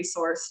as a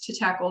resource to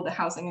tackle the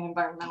housing and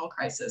environmental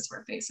crisis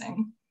we're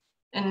facing.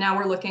 And now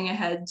we're looking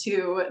ahead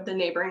to the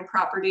neighboring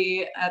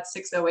property at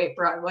 608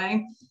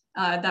 Broadway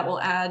that will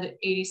add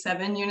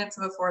 87 units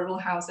of affordable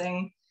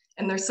housing.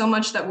 And there's so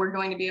much that we're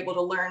going to be able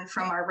to learn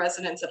from our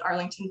residents at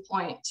Arlington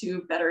Point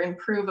to better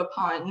improve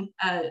upon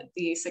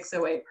the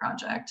 608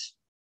 project.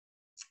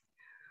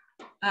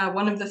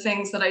 One of the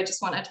things that I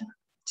just wanted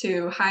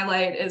to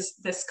highlight is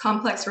this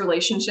complex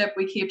relationship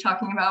we keep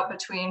talking about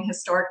between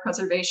historic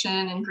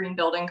preservation and green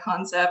building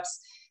concepts.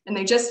 And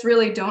they just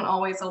really don't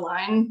always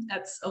align.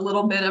 That's a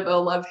little bit of a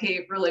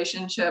love-hate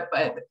relationship,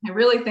 but I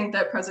really think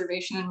that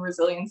preservation and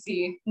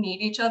resiliency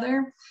need each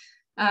other.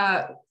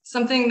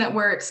 Something that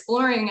we're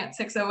exploring at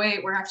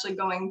 608, we're actually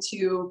going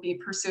to be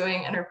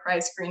pursuing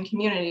enterprise green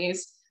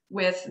communities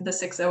with the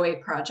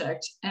 608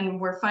 project. And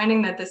we're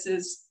finding that this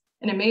is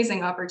an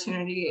amazing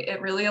opportunity.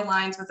 It really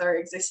aligns with our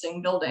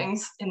existing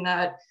buildings in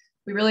that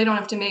we really don't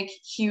have to make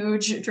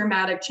huge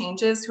dramatic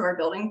changes to our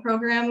building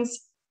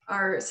programs.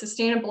 Our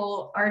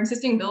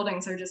existing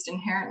buildings are just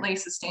inherently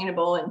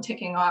sustainable and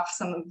ticking off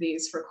some of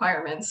these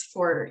requirements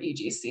for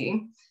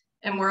EGC.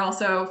 And we're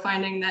also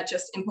finding that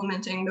just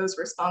implementing those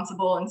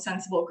responsible and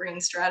sensible green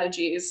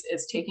strategies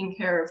is taking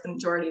care of the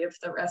majority of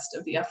the rest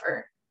of the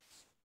effort.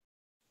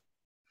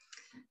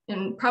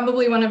 And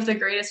probably one of the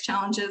greatest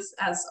challenges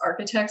as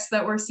architects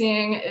that we're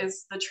seeing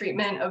is the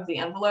treatment of the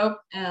envelope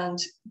and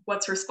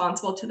what's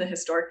responsible to the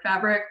historic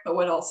fabric, but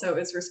what also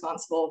is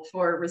responsible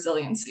for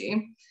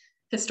resiliency.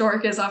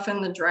 Historic is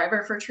often the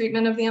driver for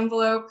treatment of the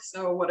envelope.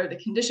 So what are the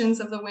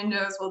conditions of the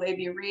windows? Will they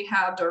be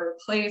rehabbed or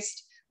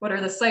replaced? What are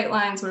the sight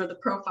lines? What are the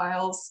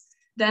profiles?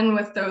 Then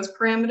with those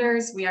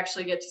parameters, we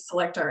actually get to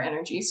select our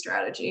energy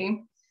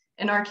strategy.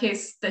 In our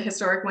case, the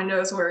historic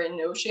windows were in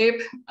no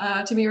shape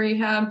to be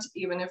rehabbed,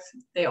 even if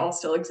they all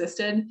still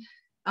existed.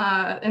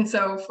 And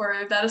so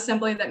for that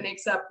assembly that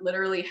makes up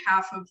literally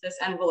half of this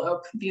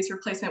envelope, these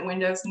replacement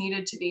windows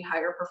needed to be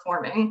higher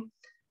performing.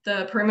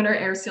 The perimeter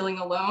air sealing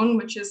alone,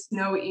 which is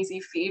no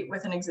easy feat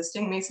with an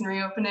existing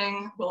masonry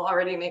opening, will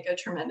already make a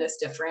tremendous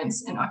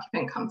difference in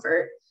occupant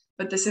comfort.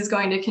 But this is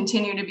going to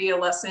continue to be a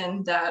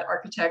lesson that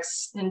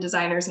architects and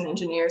designers and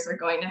engineers are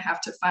going to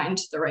have to find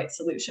the right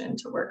solution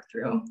to work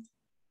through.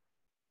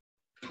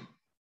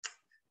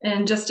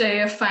 And just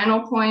a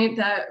final point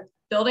that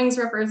buildings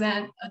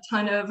represent a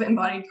ton of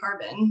embodied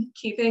carbon.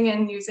 Keeping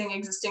and using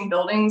existing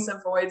buildings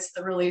avoids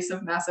the release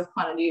of massive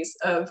quantities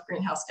of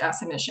greenhouse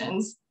gas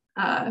emissions.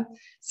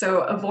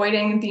 So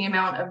avoiding the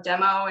amount of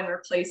demo and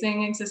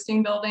replacing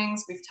existing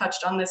buildings, we've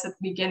touched on this at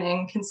the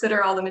beginning.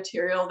 Consider all the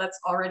material that's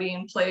already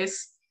in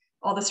place,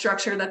 all the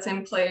structure that's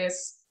in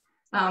place,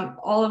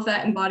 all of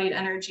that embodied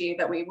energy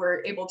that we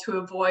were able to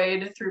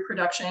avoid through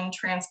production,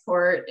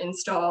 transport,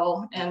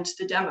 install, and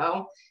the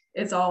demo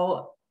is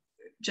all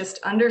just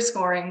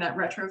underscoring that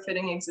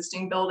retrofitting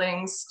existing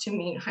buildings to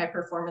meet high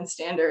performance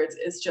standards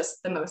is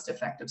just the most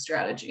effective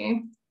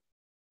strategy.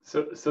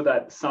 So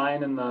that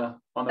sign on the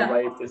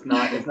right is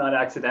not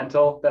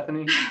accidental,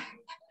 Bethany?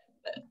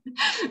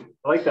 I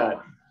like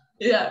that.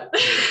 Yeah.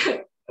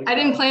 I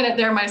didn't plan it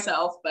there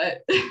myself,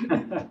 but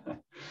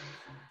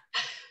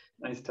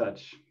nice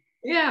touch.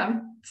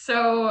 Yeah.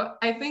 So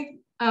I think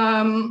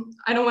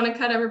I don't want to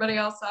cut everybody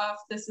else off.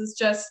 This is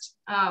just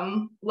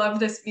love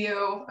this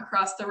view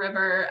across the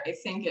river. I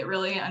think it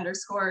really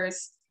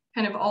underscores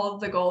kind of all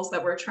of the goals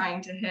that we're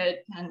trying to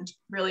hit and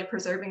really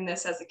preserving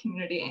this as a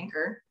community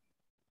anchor.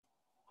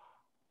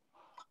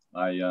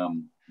 I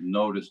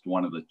noticed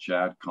one of the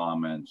chat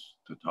comments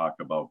to talk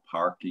about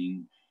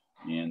parking,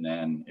 and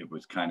then it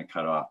was kind of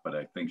cut off, but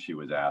I think she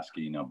was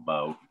asking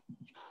about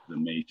the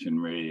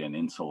masonry and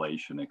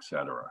insulation,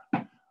 etc.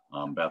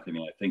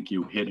 Bethany, I think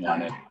you hit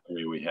on it.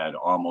 We had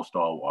almost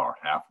all our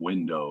half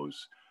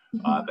windows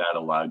that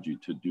allowed you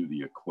to do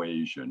the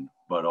equation,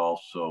 but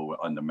also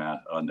on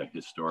the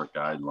historic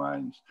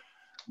guidelines,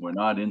 we're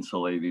not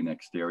insulating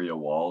exterior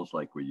walls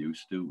like we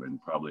used to,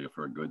 and probably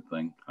for a good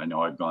thing. I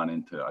know I've gone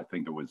into, I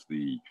think it was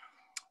the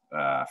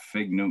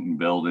Fig Newton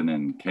building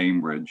in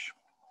Cambridge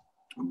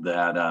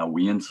that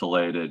we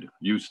insulated,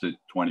 used to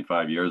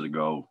 25 years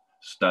ago,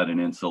 stud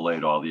and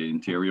insulate all the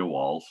interior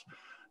walls.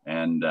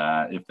 And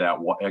if that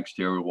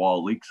exterior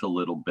wall leaks a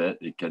little bit,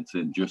 it gets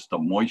in, just the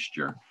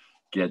moisture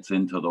gets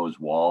into those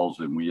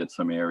walls. And we had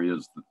some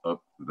areas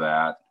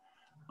that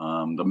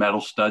the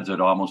metal studs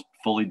had almost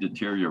fully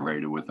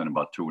deteriorated within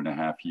about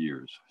 2.5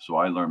 years. So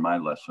I learned my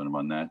lesson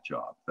on that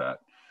job, that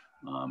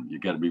you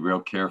got to be real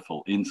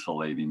careful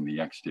insulating the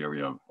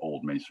exterior of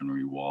old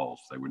masonry walls.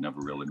 They were never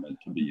really meant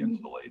to be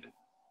insulated.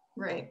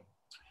 Right.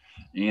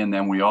 And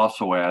then we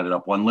also added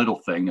up one little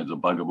thing as a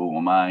bugaboo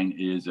of mine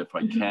is, if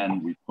I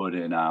can, we put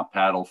in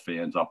paddle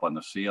fans up on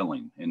the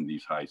ceiling in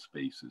these high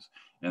spaces.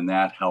 And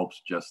that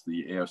helps just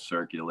the air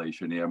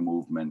circulation, air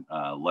movement,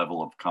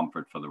 level of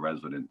comfort for the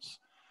residents,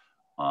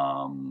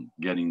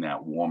 getting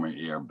that warmer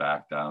air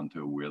back down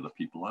to where the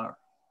people are.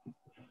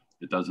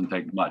 It doesn't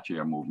take much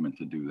air movement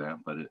to do that,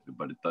 but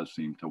it does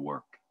seem to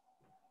work.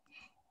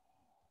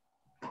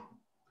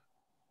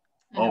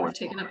 I know we've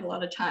taken up a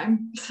lot of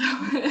time. So.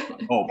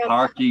 Oh,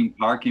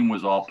 parking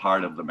was all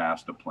part of the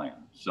master plan.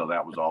 So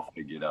that was all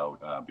figured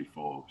out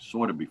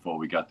before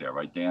we got there,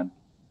 right, Dan?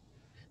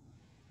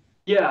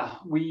 Yeah,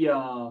 we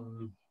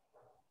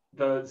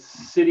the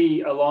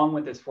city, along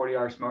with this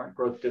 40R Smart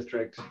Growth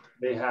District,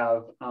 they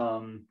have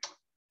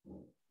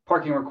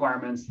parking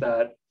requirements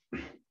that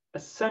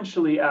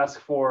essentially ask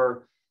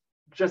for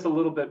just a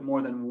little bit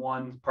more than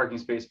one parking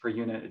space per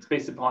unit. It's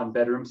based upon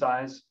bedroom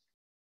size.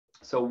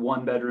 So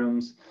 1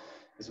 bedrooms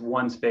is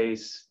 1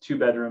 space, 2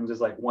 bedrooms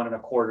is like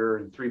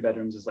 1.25, and 3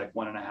 bedrooms is like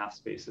 1.5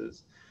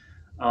 spaces.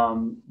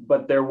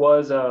 But there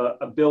was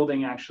a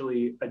building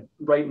actually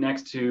right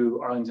next to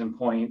Arlington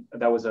Point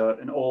that was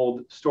an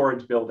old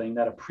storage building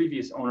that a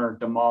previous owner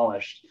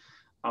demolished.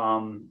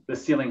 The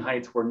ceiling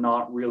heights were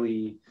not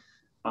really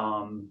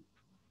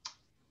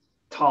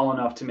tall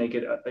enough to make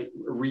it a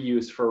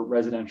reuse for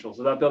residential.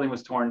 So that building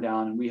was torn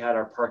down, and we had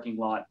our parking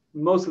lot.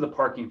 Most of the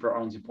parking for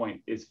Arlington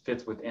Point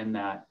fits within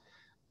that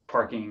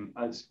parking,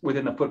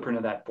 within the footprint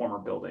of that former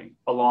building,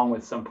 along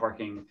with some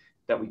parking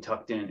that we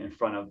tucked in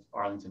front of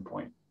Arlington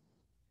Point.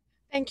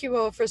 Thank you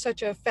all for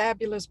such a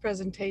fabulous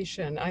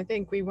presentation. I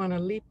think we want to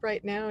leap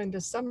right now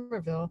into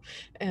Somerville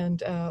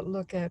and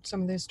look at some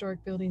of the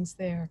historic buildings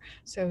there.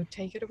 So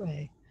take it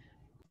away.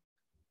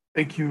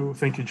 Thank you,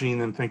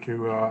 Jean, and thank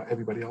you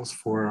everybody else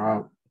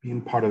for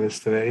being part of this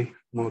today.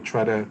 I'm going to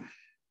try to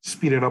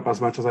speed it up as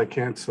much as I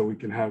can so we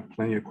can have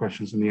plenty of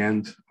questions in the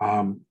end.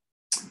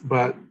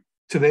 But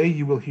today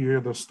you will hear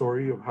the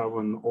story of how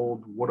an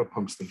old water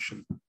pump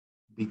station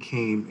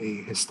became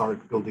a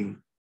historic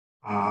building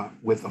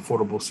with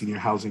affordable senior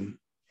housing,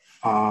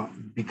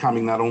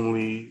 becoming not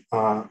only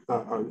a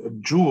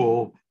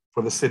jewel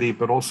for the city,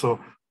 but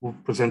also will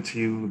present to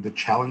you the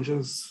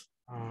challenges,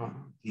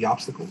 the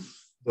obstacles,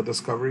 the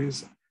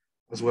discoveries,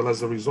 as well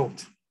as the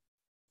result.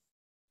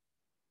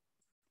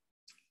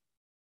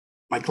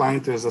 My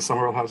client is the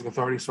Somerville Housing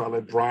Authority, so I'll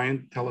let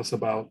Brian tell us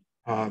about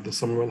the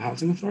Somerville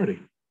Housing Authority.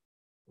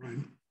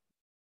 Brian.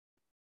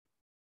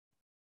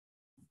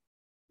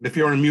 If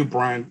you're on mute,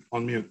 Brian,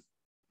 on mute.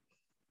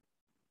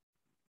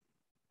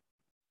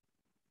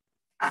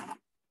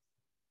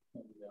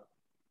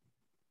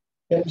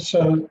 Yeah,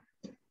 so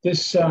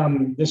this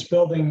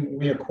building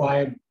we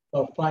acquired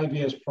about 5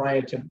 years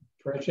prior to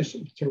purchase,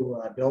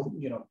 to build,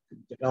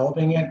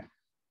 developing it.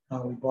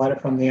 We bought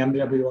it from the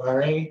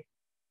MWRA,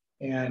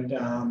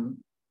 and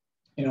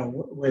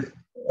with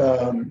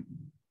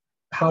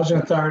housing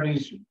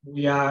authorities,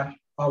 we are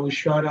always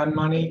short on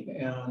money,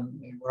 and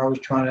we're always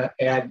trying to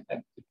add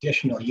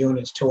additional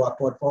units to our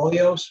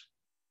portfolios.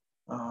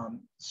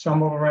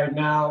 Somerville right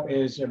now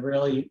is a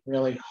really,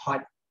 really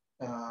hot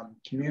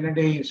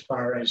community as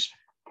far as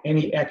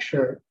any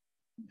extra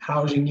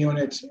housing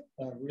units,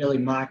 really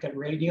market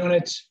rate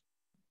units.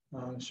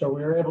 So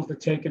we were able to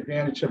take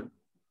advantage of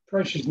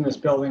purchasing this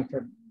building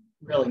for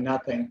really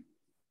nothing.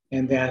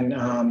 And then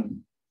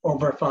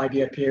over a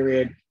 5-year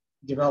period,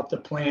 developed a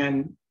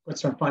plan, put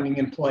some funding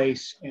in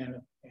place,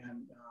 and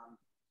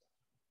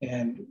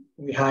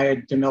we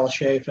hired DiMella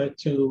Shaffer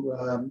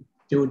to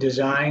do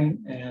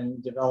design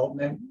and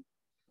development.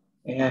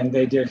 And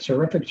they did a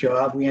terrific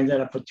job. We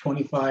ended up with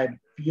 25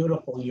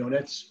 beautiful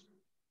units.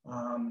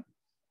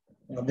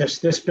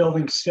 This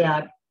building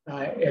sat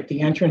at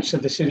the entrance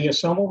of the city of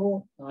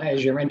Somerville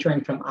as you're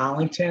entering from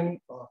Arlington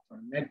or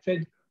from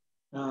Medford. It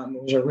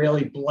was a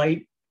really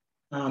blight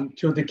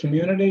to the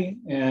community,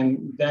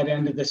 and that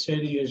end of the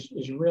city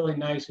is really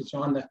nice. It's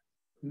on the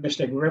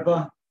Mystic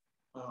River.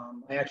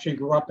 I actually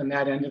grew up in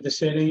that end of the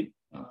city,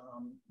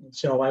 and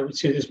so I would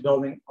see this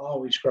building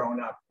always growing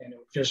up, and it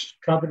was just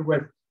covered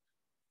with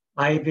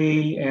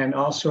ivy and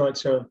all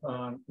sorts of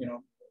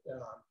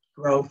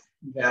growth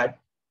that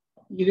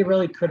you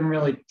couldn't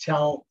really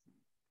tell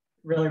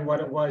really what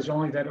it was,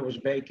 only that it was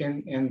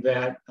vacant and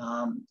that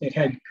it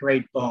had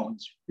great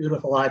bones,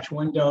 beautiful arch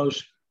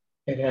windows.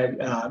 It had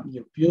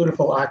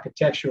beautiful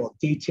architectural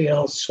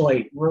details,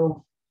 slate roof.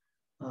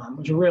 It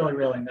was a really,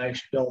 really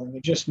nice building.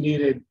 It just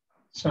needed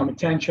some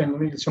attention,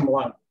 needed some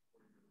love.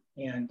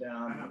 And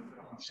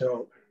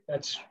so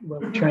that's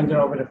what we turned it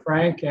over to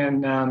Frank,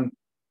 and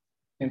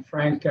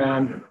Frank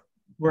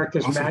worked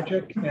his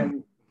magic.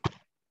 And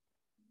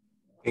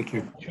thank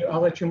you.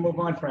 I'll let you move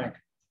on, Frank.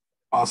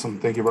 Awesome.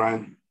 Thank you,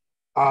 Brian.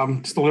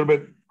 Just a little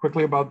bit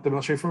quickly about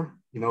DiMella Shaffer.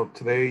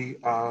 Today,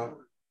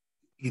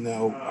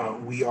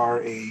 we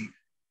are a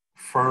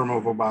firm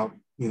of about,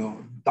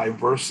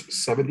 diverse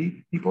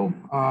 70 people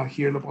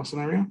here in the Boston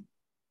area.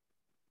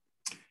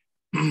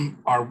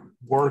 Our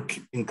work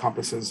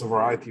encompasses a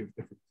variety of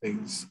different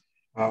things.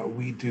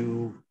 We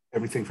do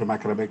everything from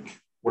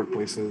academic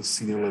workplaces,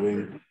 senior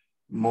living,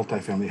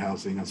 multifamily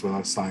housing, as well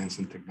as science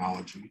and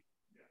technology.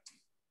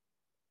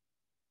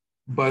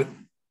 But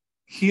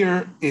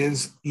here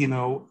is,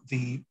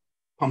 the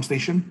pump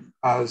station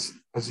as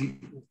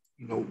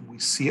we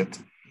see it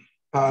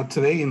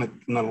today in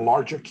a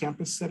larger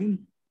campus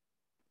setting.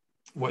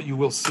 What you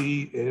will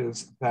see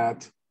is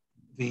that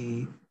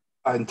the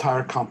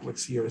entire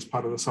complex here is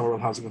part of the Somerville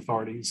Housing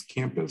Authority's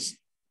campus.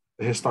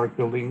 The historic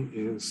building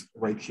is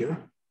right here.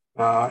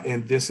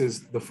 And this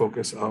is the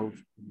focus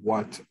of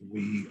what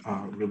we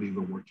really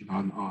were working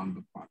on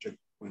the project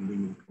when we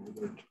moved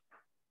forward.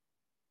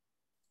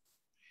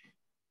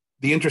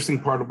 The interesting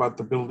part about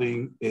the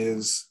building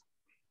is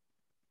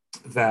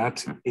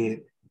that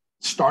it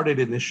started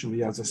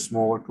initially as a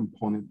smaller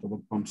component of a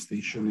pump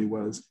station. It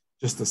was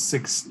just a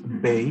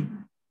 6-bay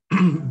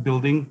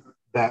building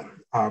that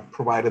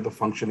provided the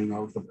functioning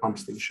of the pump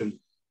station.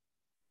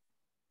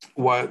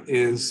 What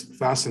is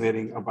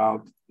fascinating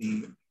about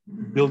the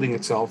building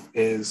itself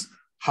is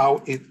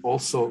how it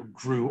also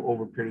grew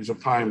over periods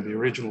of time. The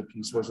original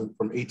piece was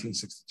from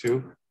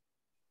 1862.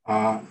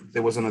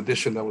 There was an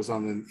addition that was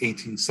done in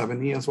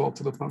 1870 as well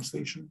to the pump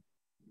station.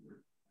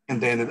 And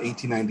then in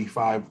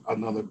 1895,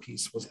 another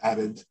piece was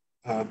added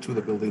to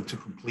the building to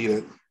complete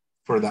it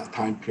for that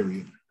time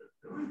period.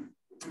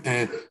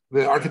 And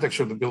the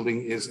architecture of the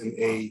building is in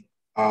a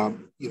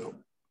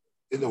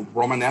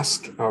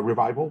Romanesque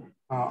revival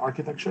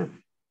architecture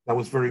that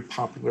was very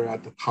popular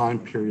at the time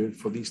period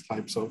for these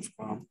types of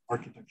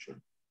architecture.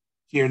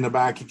 Here in the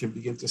back, you can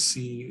begin to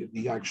see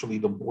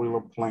the boiler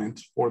plant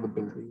for the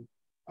building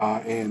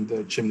and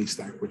the chimney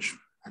stack, which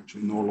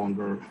actually no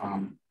longer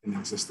in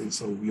existence.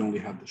 So we only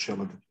had the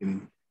shell at the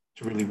beginning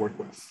to really work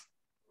with.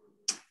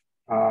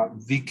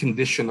 The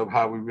condition of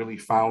how we really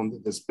found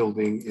this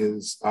building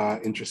is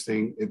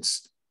interesting.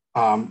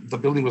 The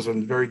building was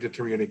in very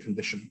deteriorated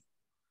condition.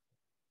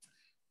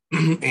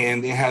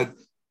 And it had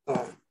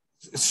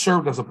it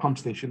served as a pump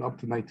station up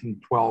to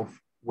 1912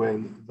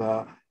 when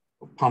the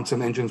pumps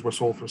and engines were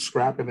sold for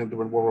scrap. And then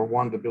during World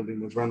War I, the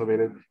building was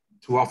renovated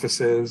to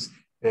offices,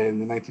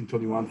 and in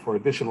 1921 for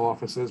additional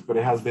offices, but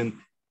it has been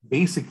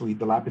basically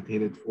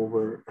dilapidated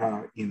over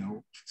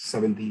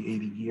 70,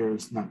 80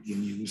 years, not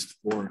being used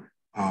for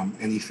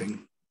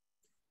anything.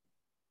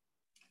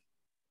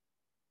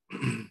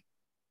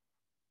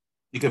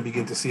 You can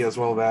begin to see as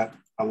well that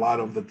a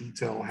lot of the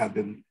detail had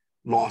been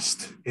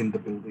lost in the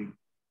building.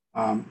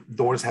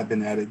 Doors had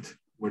been added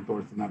where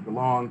doors did not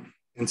belong,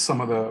 and some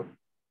of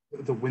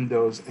the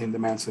windows in the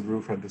mansard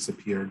roof had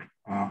disappeared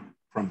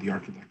from the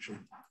architecture.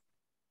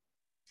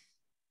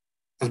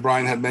 As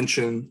Brian had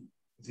mentioned,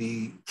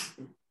 the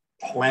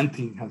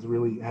planting had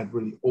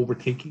really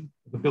overtaken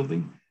the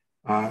building.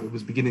 It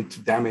was beginning to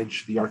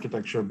damage the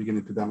architecture,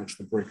 beginning to damage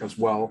the brick as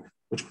well,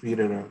 which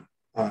created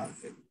an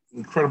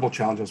incredible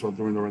challenge as well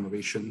during the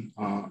renovation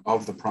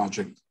of the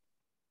project.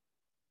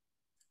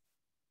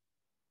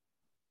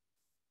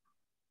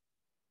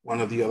 One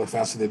of the other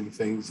fascinating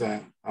things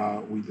that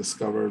we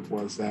discovered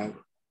was that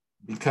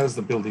because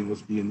the building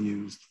was being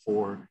used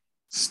for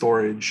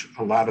storage,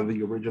 a lot of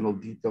the original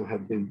detail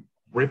had been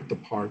ripped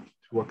apart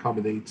to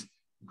accommodate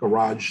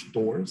garage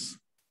doors,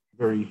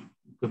 very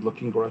good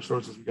looking garage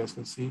doors, as you guys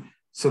can see,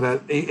 so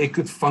that it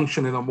could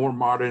function in a more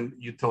modern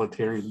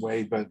utilitarian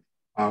way. But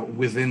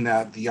within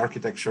that, the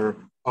architecture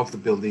of the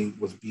building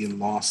was being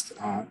lost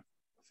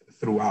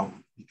throughout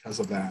because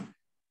of that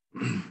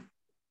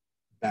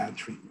bad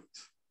treatment.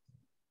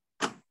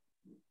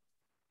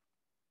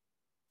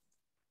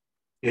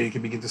 Here you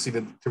can begin to see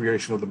the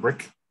deterioration of the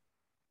brick.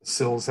 The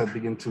sills had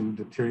begun to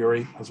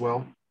deteriorate as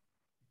well.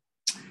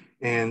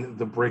 And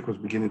the brick was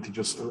beginning to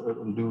just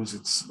lose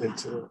its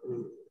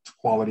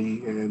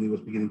quality, and it was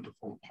beginning to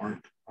fall apart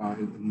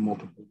in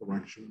multiple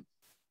directions.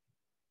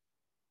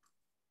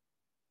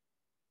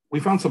 We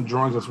found some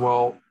drawings as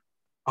well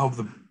of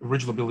the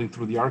original building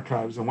through the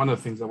archives. And one of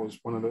the things that was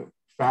one of the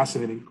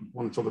fascinating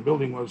components of the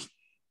building was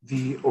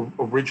the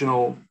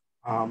original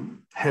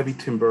heavy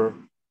timber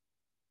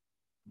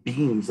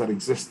beams that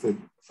existed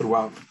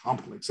throughout the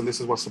complex. And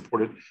this is what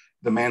supported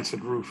the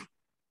mansard roof,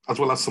 as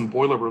well as some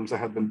boiler rooms that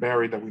had been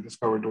buried that we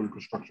discovered during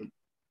construction.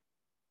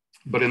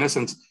 But in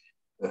essence,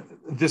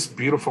 this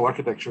beautiful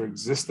architecture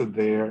existed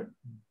there,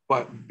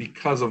 but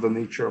because of the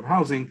nature of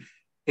housing,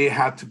 it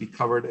had to be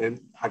covered. And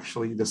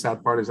actually the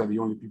sad part is that the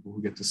only people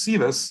who get to see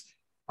this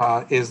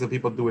is the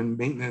people doing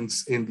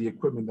maintenance in the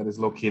equipment that is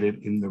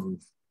located in the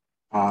roof.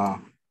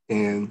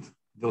 And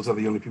those are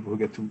the only people who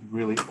get to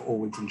really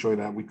always enjoy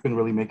that. We couldn't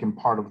really make them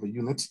part of the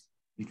units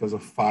because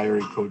of fire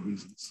and code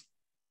reasons.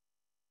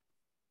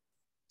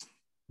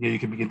 Here you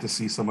can begin to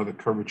see some of the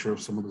curvature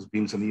of some of those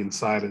beams on the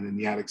inside and in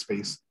the attic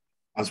space,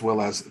 as well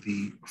as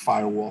the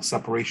firewall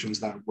separations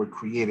that were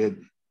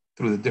created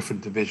through the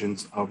different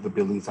divisions of the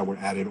buildings that were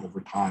added over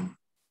time.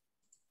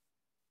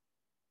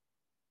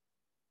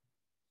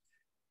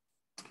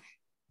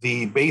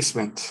 The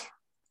basement,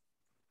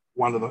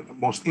 one of the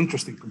most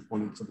interesting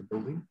components of the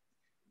building.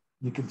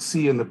 You can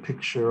see in the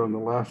picture on the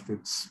left,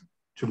 it's,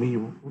 to me,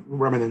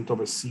 remnant of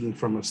a scene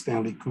from a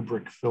Stanley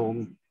Kubrick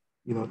film,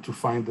 to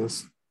find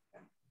this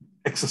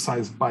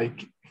exercise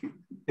bike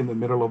in the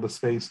middle of the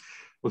space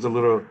was a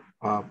little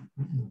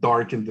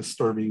dark and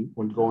disturbing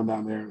when going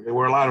down there. There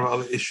were a lot of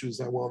other issues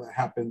that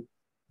happened.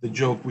 The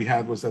joke we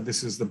had was that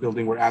this is the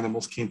building where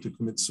animals came to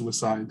commit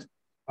suicide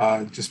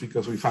just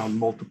because we found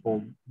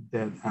multiple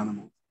dead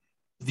animals.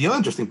 The other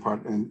interesting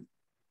part, and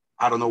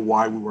I don't know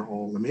why we were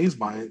all amazed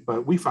by it,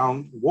 but we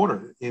found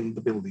water in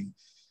the building,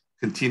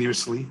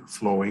 continuously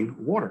flowing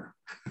water.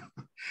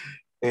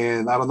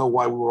 And I don't know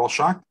why we were all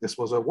shocked. This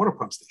was a water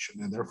pump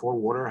station, and therefore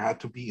water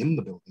had to be in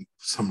the building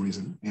for some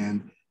reason.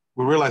 And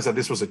we realized that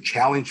this was a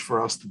challenge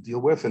for us to deal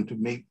with, and to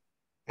make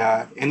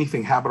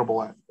anything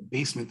habitable at the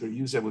basement or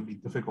use it would be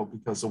difficult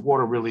because the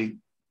water really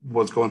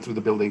was going through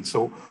the building.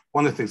 So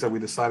one of the things that we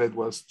decided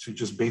was to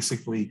just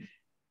basically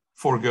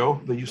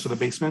forego the use of the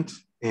basement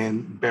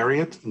and bury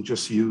it and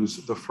just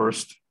use the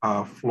first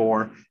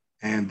floor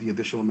and the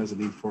additional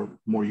mezzanine for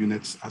more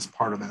units as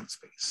part of that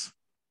space.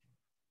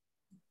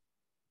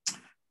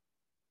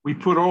 We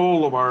put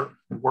all of our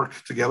work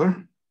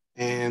together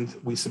and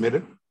we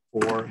submitted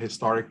for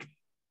historic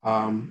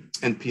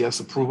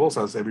NPS approvals,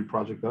 as every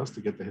project does,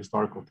 to get the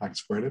historical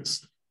tax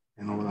credits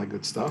and all of that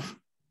good stuff.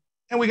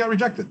 And we got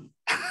rejected.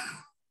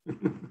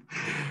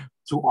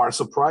 To our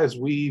surprise,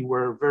 we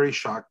were very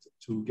shocked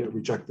to get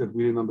rejected.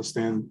 We didn't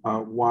understand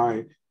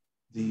why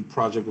the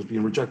project was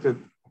being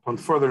rejected. Upon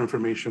further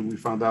information, we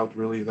found out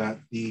really that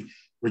the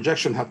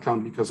rejection had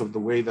come because of the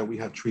way that we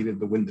had treated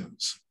the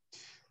windows.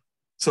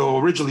 So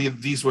originally,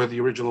 these were the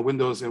original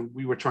windows, and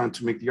we were trying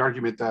to make the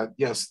argument that,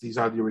 yes, these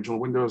are the original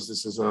windows.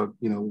 This is a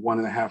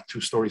 1.5,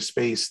 2-story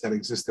space that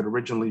existed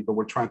originally, but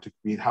we're trying to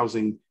create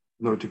housing.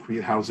 In order to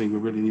create housing, we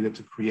really needed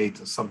to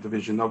create a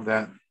subdivision of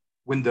that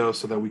window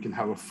so that we can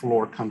have a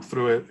floor come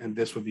through it, and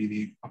this would be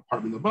the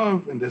apartment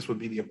above, and this would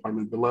be the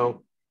apartment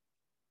below.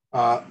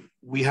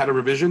 We had a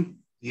revision.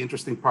 The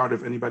interesting part,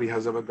 if anybody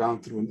has ever gone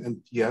through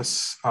an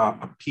NPS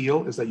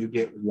appeal, is that you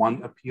get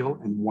one appeal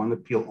and one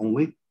appeal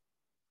only.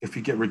 If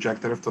you get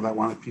rejected after that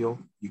one appeal,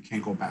 you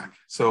can't go back.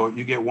 So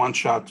you get one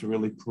shot to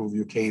really prove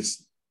your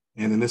case.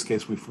 And in this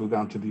case, we flew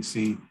down to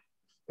DC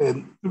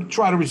and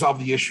try to resolve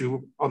the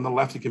issue. On the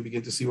left, you can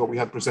begin to see what we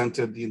had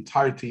presented. The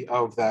entirety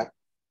of that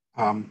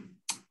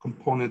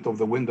component of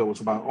the window was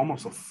about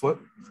almost a foot,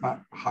 if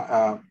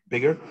not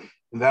bigger.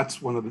 And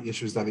that's one of the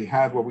issues that they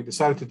had. What we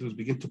decided to do is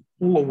begin to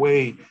pull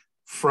away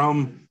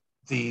from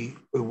the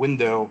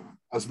window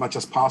as much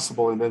as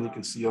possible. And then you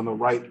can see on the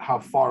right how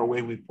far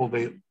away we pulled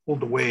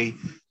away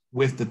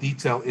with the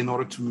detail in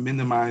order to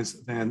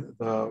minimize then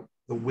the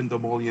window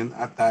mullion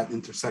at that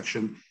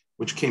intersection,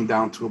 which came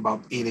down to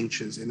about 8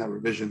 inches in that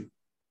revision.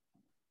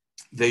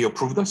 They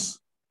approved us.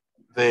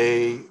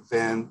 They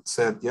then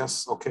said,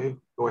 yes, okay,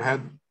 go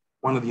ahead.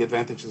 One of the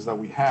advantages that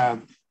we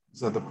had is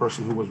that the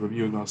person who was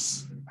reviewing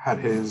us had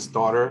his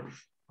daughter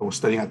who was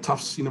studying at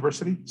Tufts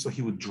University. So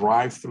he would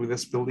drive through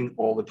this building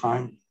all the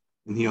time,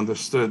 and he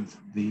understood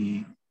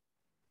the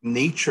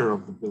nature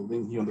of the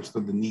building. He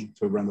understood the need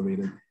to renovate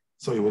it.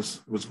 So it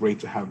was great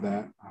to have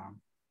that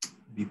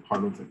be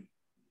part of it.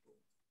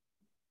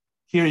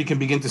 Here you can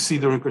begin to see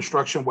during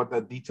construction what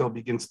that detail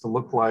begins to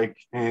look like,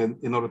 and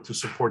in order to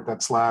support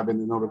that slab and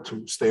in order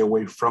to stay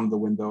away from the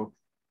window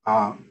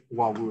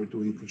while we were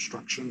doing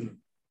construction.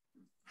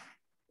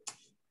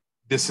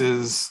 This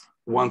is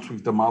once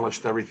we've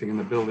demolished everything in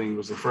the building. It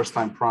was the first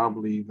time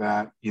probably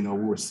that we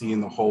were seeing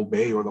the whole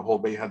bay, or the whole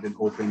bay had been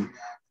open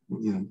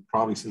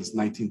probably since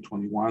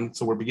 1921.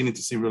 So we're beginning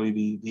to see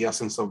really the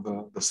essence of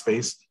the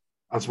space,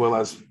 as well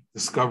as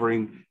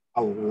discovering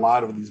a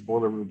lot of these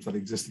boiler rooms that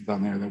existed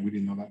down there that we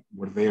didn't know that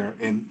were there.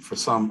 And for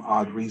some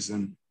odd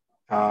reason,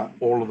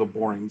 all of the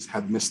borings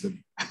had missed it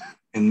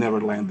and never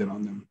landed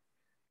on them.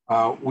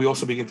 We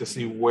also begin to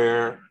see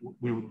where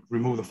we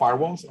removed the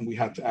firewalls, and we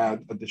had to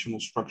add additional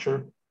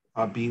structure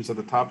beams at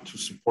the top to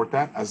support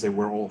that, as they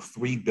were all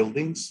 3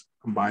 buildings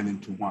combined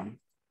into one.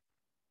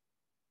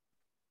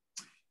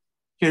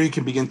 Here you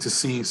can begin to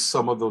see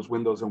some of those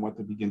windows and what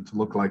they begin to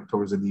look like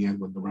towards the end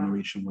when the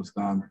renovation was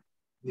done.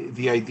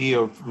 The idea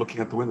of looking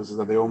at the windows is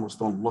that they almost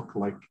don't look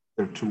like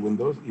they're 2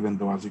 windows, even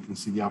though, as you can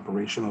see, the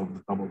operation of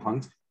the double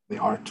hung, they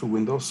are 2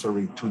 windows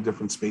serving 2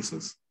 different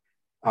spaces.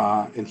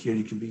 And here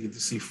you can begin to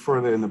see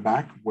further in the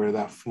back where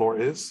that floor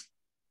is.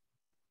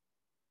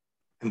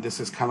 And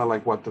this is kind of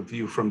like what the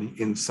view from the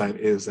inside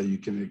is that you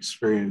can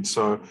experience.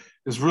 So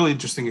it's really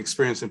interesting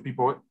experience, and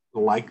people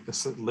like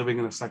living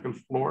in the second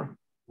floor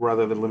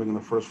rather than living in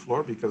the first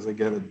floor because they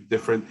get a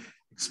different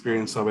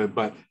experience of it.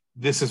 But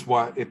this is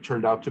what it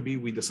turned out to be.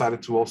 We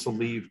decided to also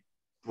leave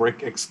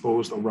brick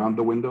exposed around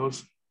the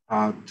windows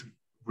to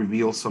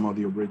reveal some of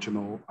the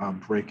original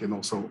brick and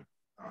also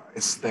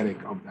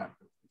aesthetic of that.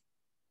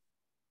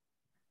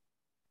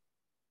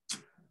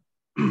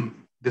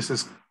 This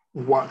is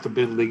what the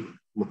building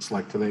looks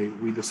like today.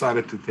 We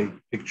decided to take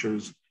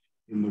pictures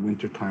in the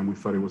wintertime. We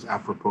thought it was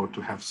apropos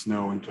to have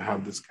snow and to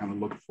have this kind of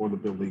look for the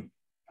building.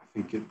 I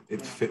think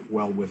it fit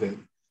well with it.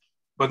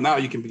 But now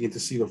you can begin to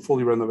see the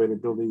fully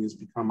renovated building has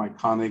become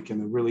iconic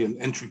and really an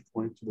entry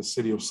point to the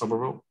city of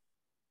Somerville.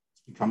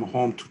 It's become a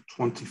home to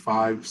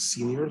 25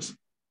 seniors,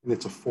 and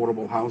it's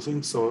affordable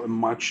housing, so a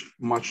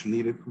much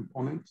needed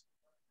component.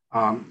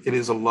 It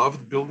is a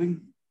loved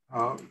building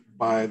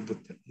by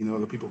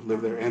the people who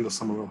live there and the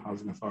Somerville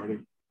Housing Authority.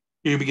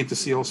 Here you begin to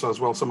see also as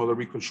well some of the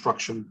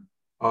reconstruction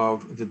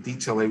of the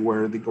detailing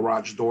where the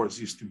garage doors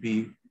used to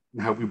be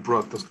and how we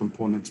brought those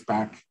components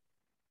back.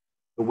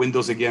 The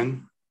windows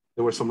again,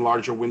 there were some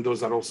larger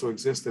windows that also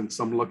exist, and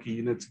some lucky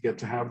units get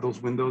to have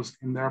those windows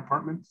in their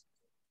apartments.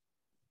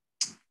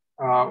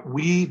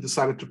 We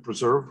decided to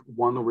preserve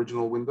one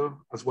original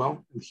window as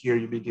well. And here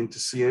you begin to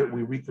see it.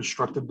 We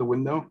reconstructed the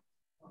window,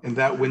 and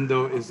that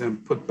window is then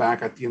put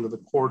back at the end of the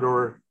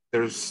corridor.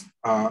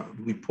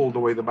 We pulled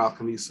away the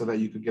balcony so that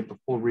you could get the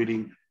full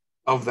reading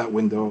of that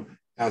window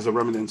as a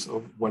remnants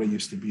of what it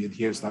used to be. And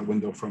here's that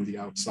window from the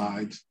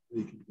outside.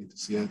 You can begin to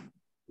see it.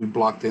 We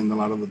blocked in a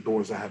lot of the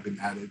doors that have been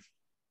added.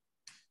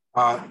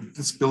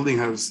 This building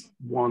has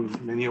won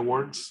many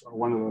awards.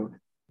 One of the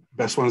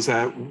best ones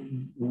that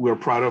we're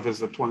proud of is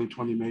the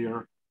 2020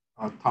 Mayor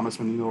Thomas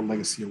Menino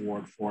Legacy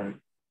Award for it.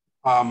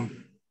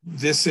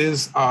 This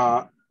is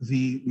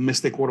the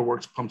Mystic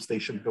Waterworks Pump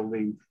Station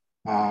building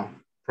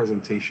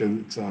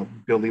presentation. It's a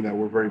building that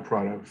we're very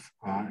proud of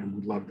and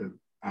we loved it.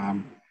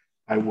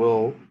 I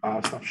will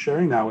stop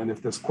sharing now, and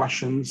if there's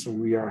questions,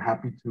 we are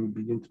happy to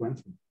begin to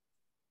answer.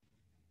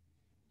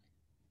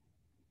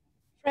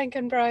 Frank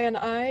and Brian,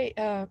 I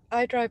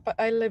drive by,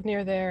 I live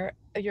near there,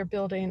 your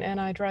building,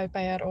 and I drive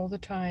by it all the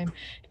time.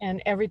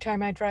 And every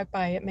time I drive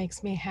by, it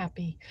makes me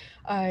happy.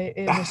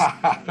 It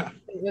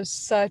was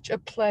such a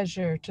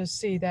pleasure to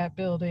see that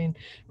building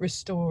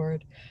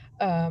restored.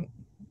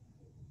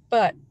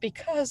 But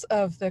because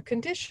of the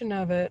condition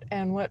of it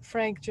and what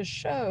Frank just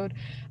showed,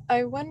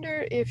 I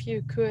wonder if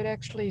you could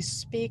actually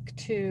speak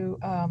to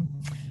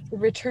the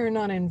return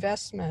on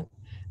investment.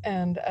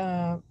 And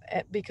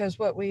because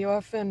what we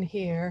often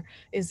hear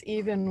is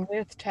even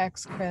with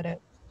tax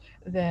credit,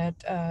 that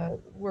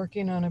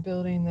working on a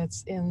building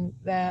that's in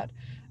that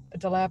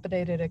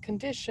dilapidated a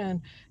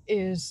condition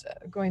is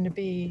going to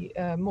be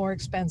more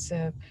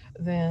expensive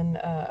than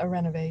a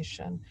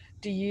renovation.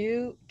 Do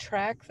you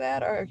track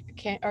that, or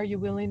are you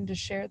willing to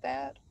share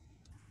that?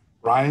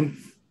 Ryan,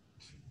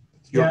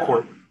 it's your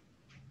court.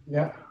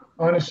 Yeah,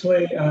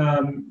 honestly,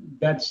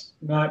 that's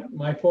not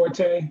my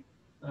forte.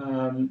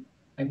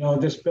 I know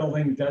this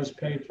building does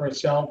pay for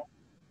itself.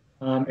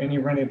 Any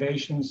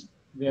renovations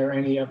there,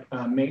 any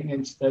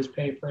maintenance does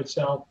pay for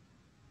itself.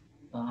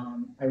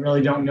 I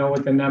really don't know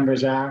what the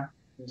numbers are.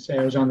 I say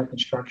I was on the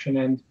construction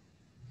end,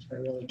 so I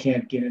really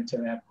can't get into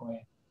that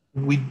point.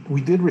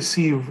 We did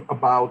receive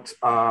about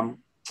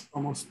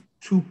almost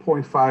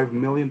 $2.5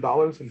 million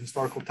in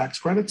historical tax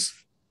credits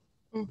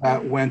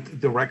that went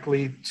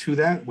directly to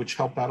that, which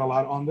helped out a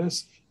lot on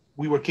this.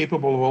 We were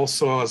capable of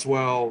also as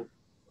well,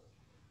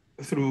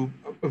 through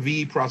a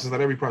VE process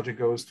that every project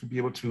goes, to be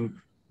able to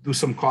do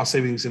some cost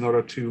savings in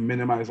order to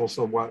minimize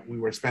also what we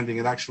were spending,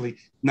 and actually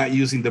not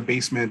using the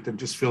basement and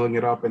just filling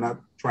it up and not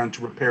trying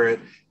to repair it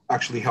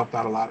actually helped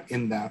out a lot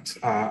in that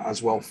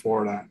as well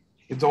for that.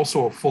 It's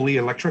also a fully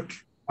electric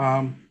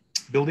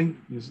building.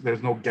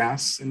 There's no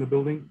gas in the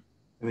building,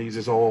 and it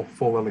uses all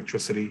full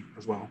electricity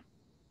as well.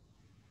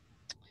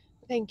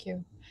 Thank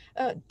you.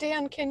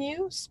 Dan, can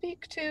you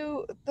speak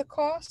to the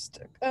cost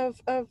of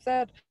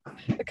that,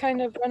 the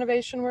kind of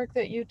renovation work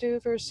that you do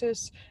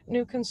versus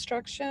new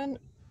construction?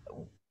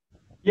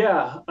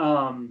 Yeah,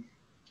 I'd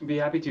be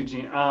happy to,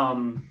 Gene.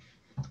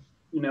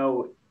 You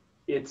know,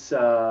 it's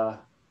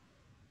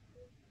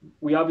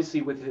we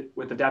obviously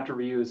with adaptive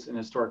reuse and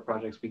historic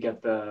projects, we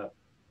get the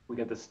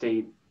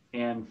state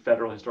and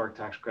federal historic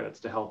tax credits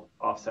to help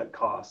offset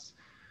costs.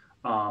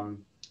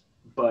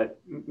 But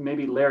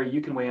maybe Larry,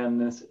 you can weigh in on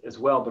this as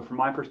well. But from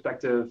my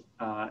perspective,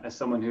 as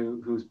someone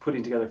who's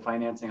putting together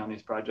financing on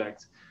these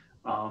projects,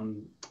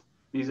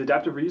 these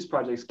adaptive reuse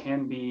projects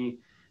can be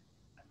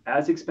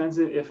as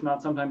expensive, if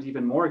not sometimes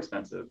even more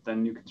expensive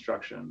than new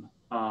construction.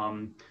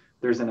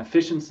 There's an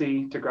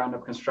efficiency to ground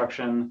up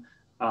construction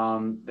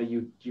that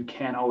you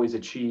can't always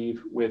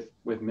achieve with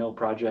mill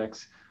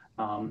projects.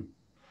 You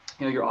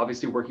know, you're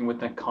obviously working with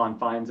the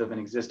confines of an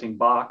existing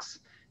box,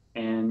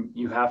 and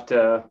you have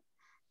to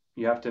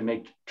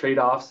make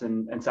trade-offs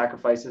and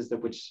sacrifices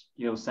that which,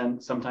 you know,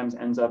 sometimes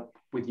ends up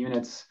with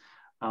units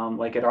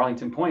like at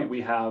Arlington Point.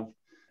 We have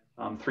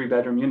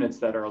 3-bedroom units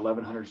that are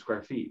 1,100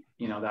 square feet.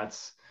 You know,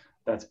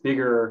 that's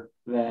bigger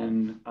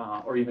than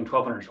or even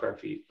 1,200 square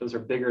feet. Those are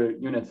bigger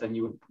units than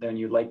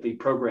you likely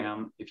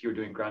program if you were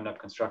doing ground up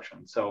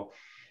construction. So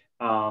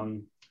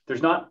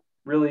there's not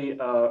really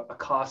a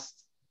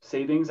cost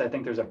savings. I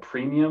think there's a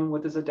premium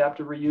with this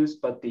adaptive reuse,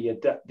 but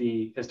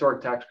the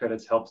historic tax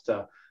credits helps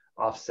to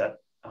offset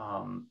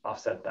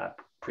that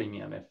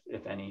premium,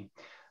 if any.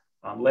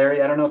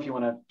 Larry, I don't know if you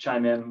want to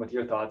chime in with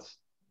your thoughts.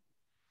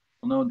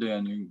 Well, no,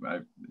 Dan,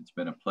 it's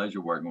been a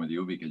pleasure working with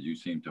you, because you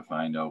seem to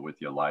find out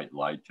with your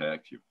light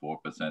tax, your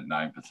 4%,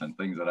 9%,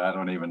 things that I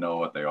don't even know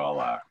what they all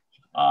are.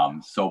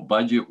 So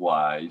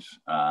budget-wise,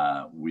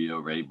 we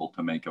are able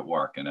to make it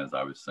work. And as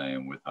I was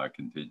saying, with our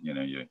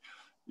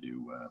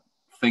you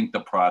think the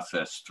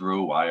process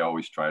through. I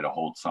always try to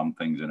hold some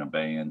things in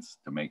abeyance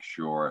to make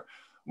sure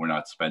we're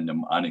not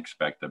spending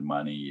unexpected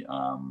money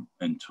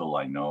until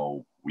I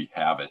know we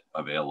have it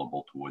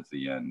available towards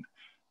the end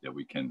that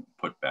we can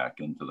put back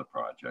into the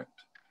project.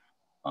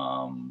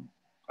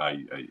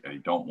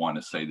 I don't want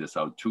to say this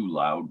out too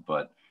loud,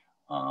 but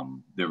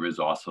there is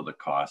also the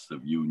cost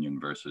of union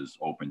versus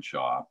open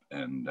shop.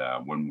 And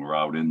when we're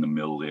out in the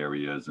mill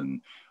areas and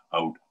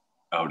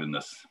out in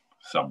the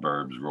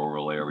suburbs,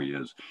 rural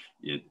areas,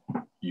 it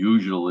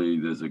usually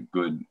there's a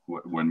good,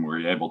 when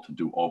we're able to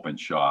do open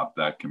shop,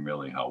 that can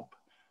really help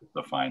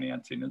the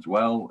financing as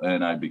well.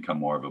 And I become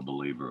more of a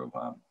believer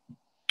of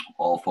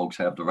all folks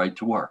have the right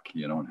to work.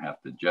 You don't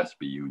have to just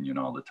be union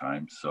all the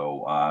time.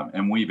 So,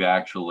 and we've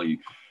actually,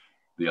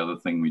 The other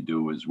thing we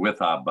do is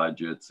with our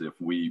budgets, if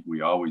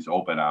we always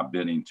open our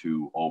bidding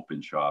to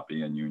open shop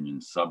and union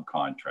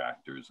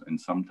subcontractors, and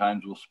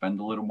sometimes we'll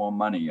spend a little more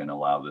money and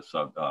allow the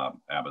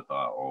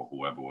Avatar or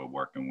whoever we're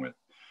working with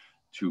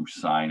to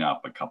sign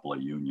up a couple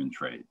of union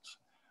trades.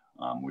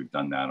 We've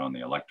done that on the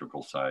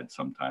electrical side,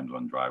 sometimes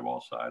on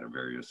drywall side, or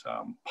various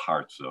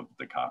parts of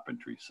the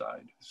carpentry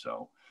side.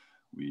 So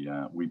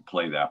we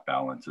play that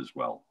balance as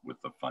well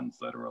with the funds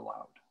that are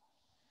allowed.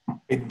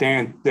 Hey,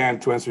 Dan,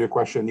 to answer your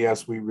question,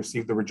 yes, we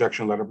received the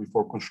rejection letter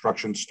before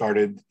construction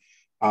started.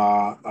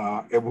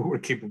 And we were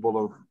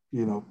capable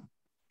of,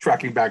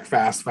 tracking back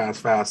fast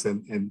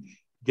and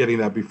getting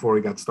that before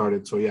it got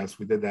started. So yes,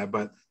 we did that.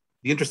 But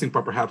the interesting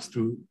part perhaps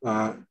to,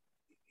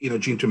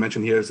 Gene, to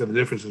mention here is that the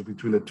differences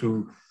between the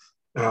two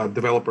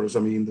developers. I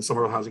mean, the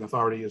Somerville Housing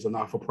Authority is a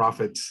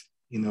not-for-profit,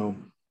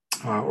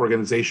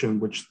 organization,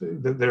 which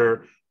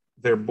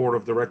their board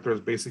of directors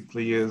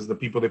basically is the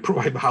people they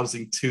provide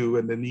housing to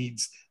and the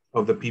needs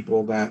of the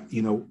people that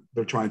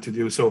they're trying to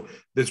do. So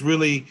there's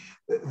really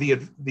the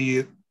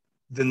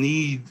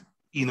need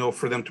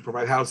for them to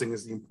provide housing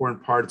is the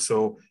important part.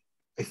 So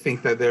I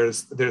think that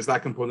there's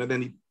that component.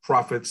 Any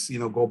profits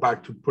go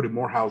back to putting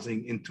more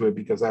housing into it,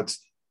 because that's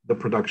the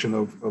production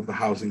of the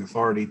housing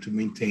authority to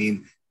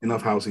maintain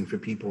enough housing for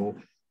people.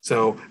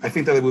 So I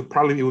think that it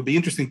would be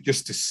interesting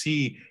just to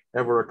see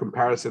ever a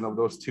comparison of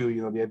those two.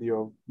 The idea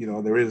of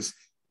there is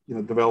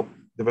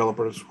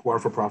developers who are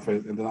for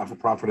profit and they're not for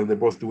profit, and they're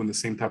both doing the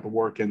same type of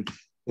work. And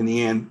in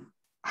the end,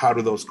 how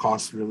do those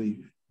costs really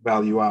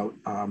value out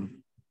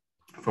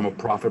from a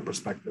profit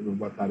perspective and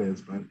what that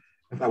is? But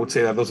I would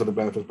say that those are the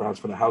benefits perhaps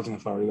for the housing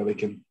authority, that they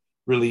can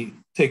really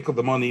take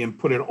the money and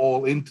put it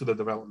all into the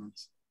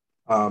developments.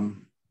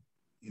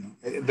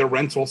 Their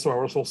rents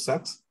are also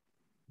set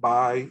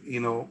by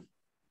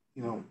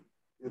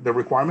the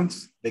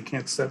requirements. They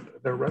can't set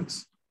their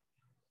rents.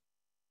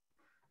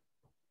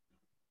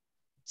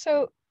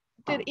 So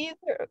did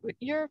either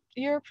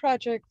your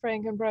project,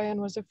 Frank and Brian,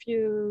 was a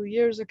few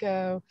years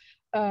ago,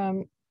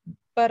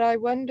 but I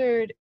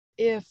wondered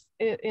if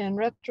in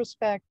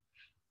retrospect,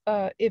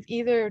 if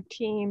either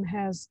team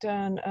has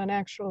done an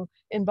actual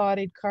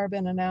embodied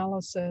carbon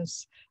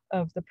analysis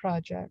of the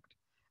project.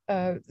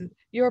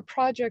 Your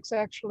projects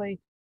actually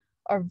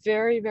are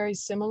very, very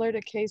similar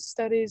to case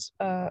studies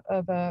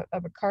of a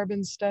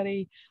carbon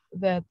study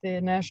that the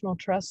National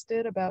Trust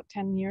did about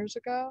 10 years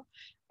ago.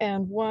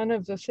 And one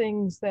of the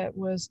things that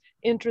was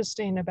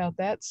interesting about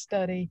that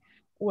study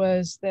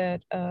was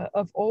that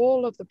of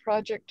all of the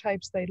project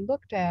types they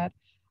looked at,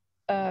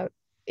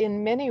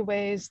 in many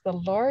ways, the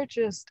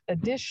largest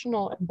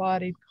additional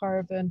embodied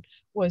carbon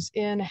was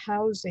in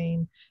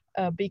housing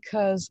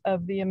because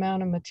of the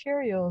amount of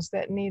materials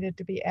that needed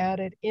to be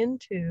added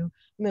into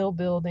mill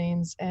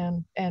buildings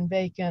and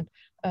vacant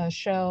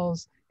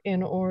shells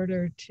in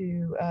order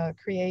to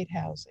create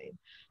housing.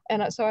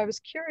 And so I was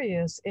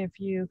curious if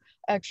you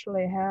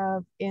actually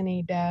have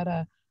any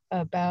data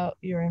about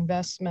your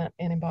investment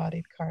in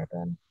embodied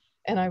carbon.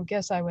 And I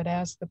guess I would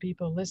ask the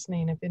people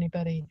listening if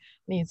anybody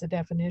needs a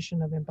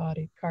definition of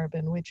embodied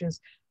carbon, which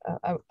is,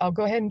 I'll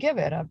go ahead and give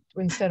it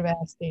instead of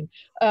asking.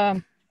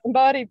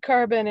 Embodied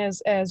carbon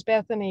is, as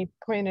Bethany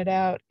pointed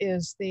out,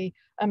 is the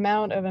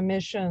amount of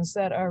emissions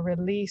that are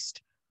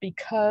released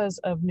because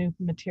of new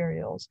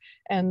materials.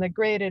 And the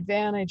great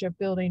advantage of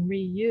building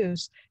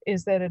reuse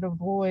is that it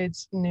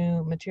avoids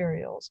new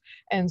materials.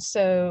 And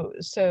so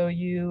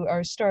you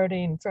are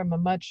starting from a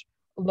much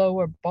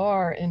lower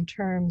bar in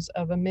terms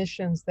of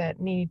emissions that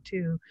need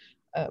to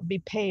be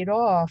paid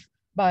off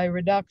by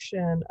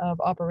reduction of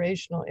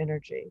operational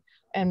energy.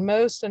 And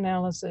most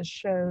analysis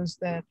shows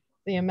that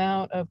the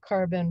amount of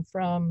carbon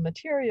from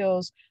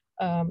materials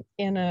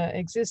in an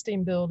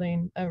existing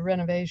building, a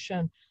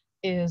renovation,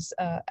 is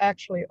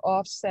actually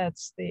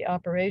offsets the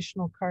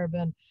operational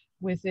carbon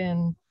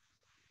within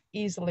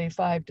easily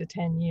 5 to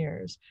 10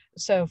 years.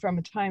 So from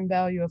a time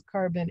value of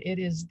carbon, it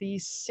is the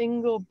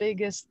single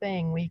biggest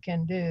thing we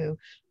can do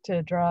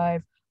to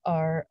drive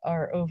our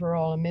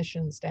overall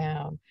emissions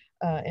down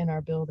in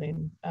our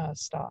building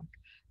stock,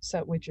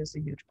 so which is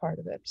a huge part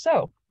of it.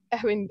 So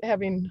having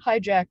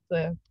hijacked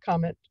the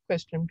comment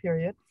question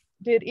period,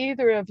 did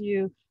either of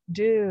you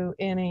do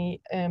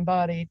any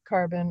embodied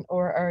carbon,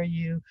 or are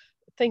you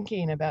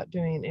thinking about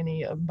doing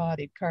any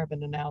embodied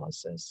carbon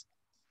analysis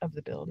of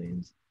the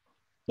buildings?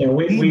 Yeah,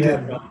 we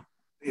have not.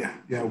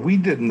 Yeah, we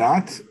did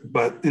not.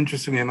 But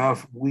interestingly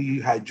enough, we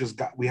have just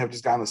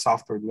gotten a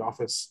software in the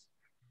office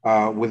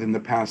within the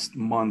past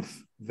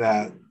month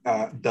that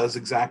does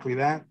exactly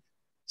that.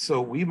 So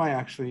we might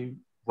actually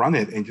run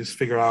it and just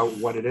figure out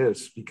what it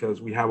is,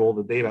 because we have all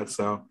the data.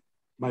 So it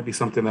might be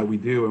something that we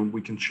do and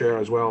we can share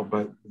as well.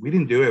 But we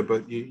didn't do it.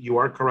 But you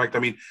are correct. I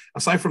mean,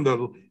 aside from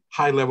the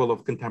high level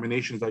of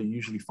contaminations that you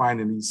usually find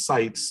in these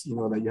sites,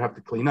 that you have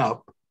to clean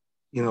up,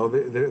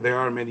 there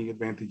are many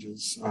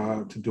advantages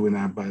to doing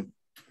that. But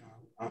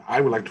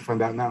I would like to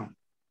find out now.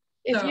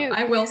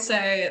 I will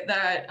say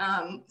that,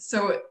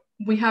 so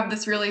we have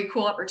this really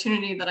cool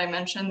opportunity that I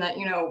mentioned that,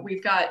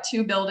 we've got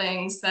 2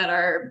 buildings that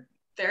are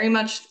very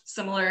much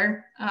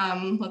similar,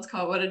 let's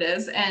call it what it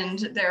is, and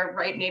they're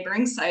right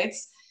neighboring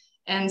sites.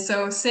 And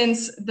so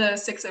since the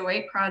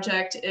 608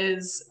 project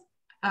is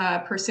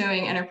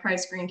pursuing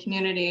enterprise green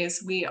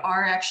communities, we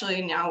are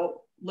actually now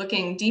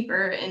looking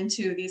deeper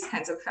into these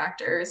kinds of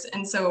factors.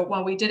 And so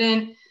while we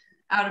didn't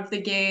out of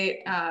the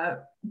gate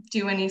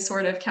do any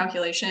sort of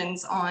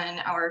calculations on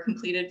our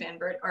completed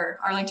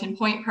Arlington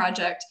Point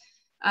project,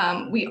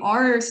 we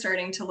are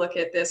starting to look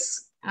at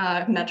this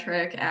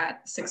metric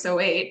at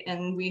 608,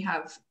 and we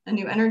have a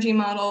new energy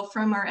model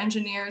from our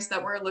engineers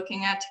that we're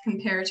looking at to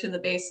compare to the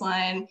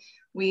baseline.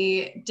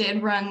 We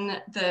did run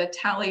the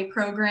tally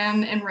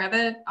program in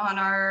Revit on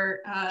our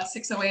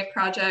 608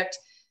 project.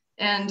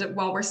 And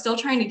while we're still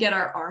trying to get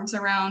our arms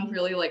around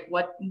really like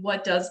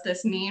what does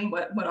this mean?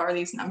 What are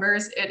these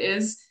numbers? It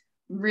is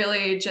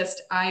really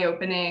just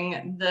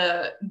eye-opening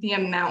the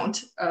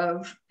amount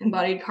of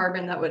embodied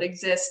carbon that would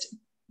exist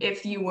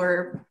if you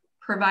were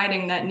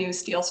providing that new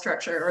steel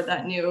structure or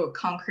that new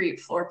concrete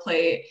floor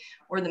plate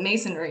or the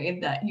masonry,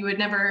 that you would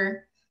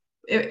never,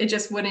 it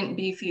just wouldn't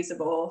be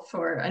feasible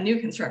for a new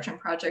construction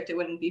project. It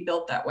wouldn't be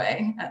built that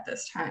way at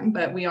this time,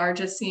 but we are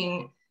just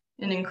seeing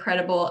an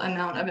incredible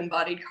amount of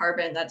embodied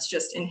carbon that's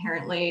just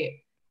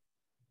inherently,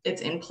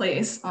 it's in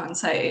place on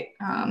site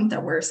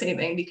that we're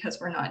saving because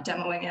we're not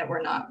demoing it,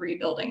 we're not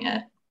rebuilding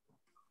it.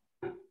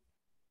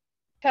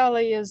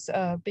 Tally is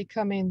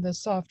becoming the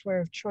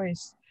software of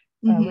choice,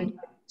 which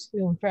I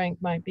assume, Frank,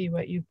 might be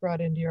what you've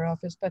brought into your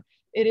office, but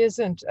it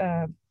isn't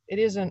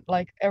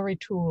like every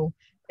tool.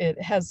 It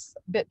has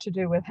a bit to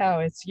do with how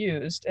it's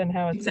used and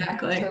how it's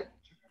exactly.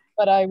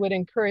 But I would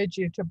encourage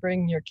you to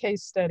bring your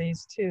case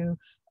studies to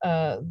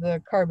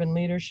the Carbon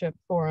Leadership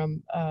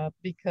Forum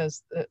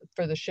because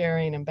for the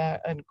sharing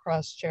and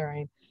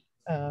cross-sharing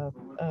of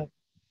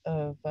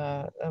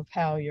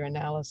how your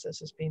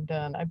analysis is being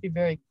done. I'd be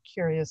very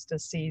curious to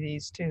see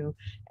these two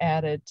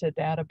added to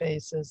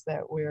databases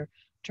that we're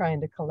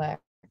trying to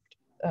collect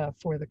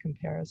for the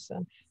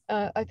comparison.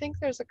 I think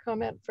there's a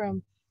comment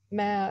from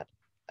Matt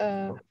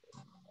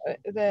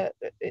that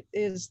it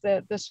is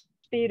that the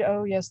speed,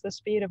 oh yes, the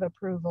speed of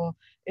approval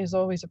is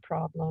always a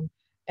problem.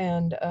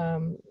 And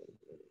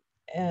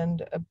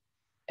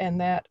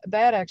that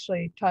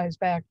actually ties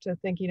back to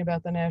thinking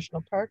about the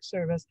National Park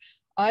Service.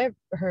 I've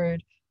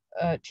heard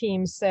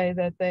teams say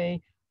that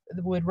they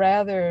would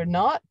rather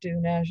not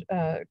do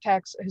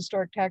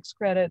historic tax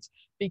credits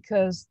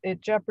because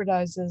it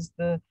jeopardizes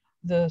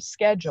the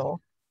schedule,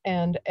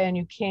 and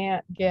you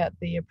can't get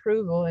the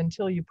approval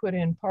until you put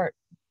in Part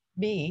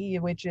B,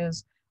 which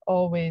is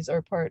always,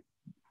 or Part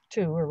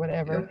 2 or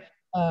whatever,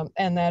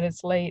 and that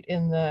it's late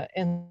in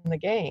the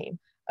game.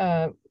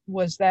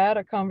 Was that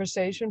a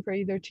conversation for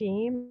either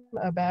team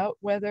about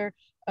whether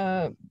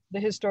what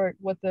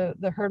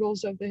the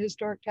hurdles of the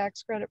historic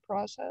tax credit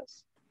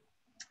process?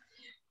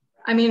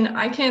 I mean,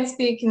 I can't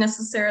speak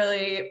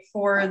necessarily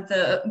for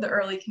the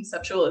early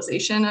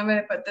conceptualization of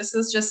it, but this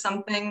is just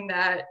something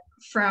that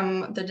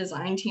from the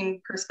design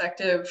team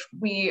perspective,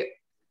 we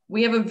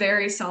have a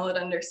very solid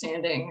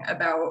understanding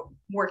about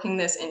working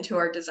this into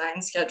our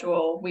design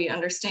schedule. We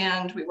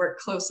understand, we work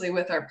closely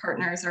with our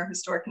partners, our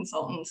historic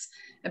consultants,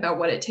 about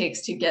what it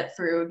takes to get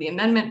through the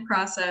amendment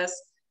process.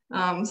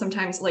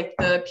 Sometimes like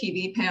the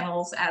PV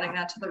panels, adding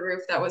that to the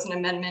roof, that was an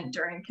amendment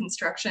during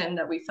construction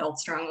that we felt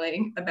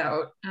strongly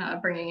about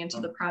bringing into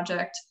the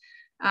project.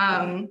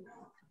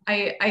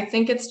 I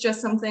think it's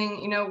just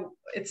something, you know,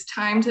 it's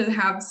time to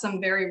have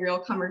some very real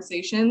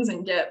conversations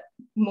and get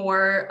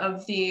more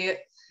of the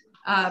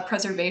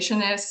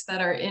preservationists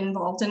that are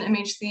involved in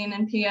MHC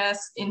and NPS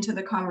into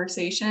the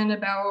conversation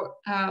about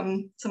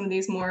some of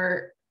these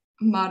more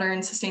modern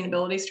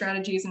sustainability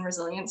strategies and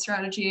resilience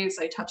strategies.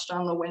 I touched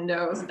on the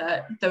windows,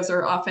 that those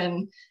are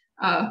often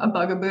a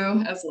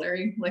bugaboo, as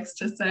Larry likes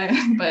to say,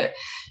 but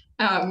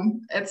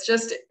it's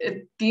just,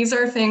 these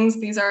are things,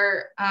 these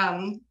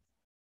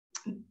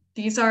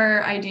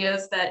are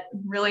ideas that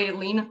really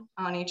lean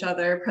on each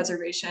other,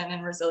 preservation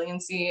and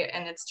resiliency.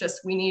 And it's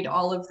just, we need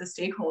all of the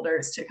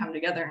stakeholders to come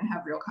together and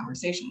have real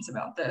conversations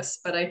about this.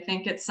 But I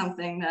think it's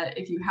something that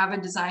if you have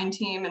a design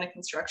team and a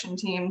construction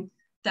team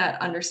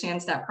that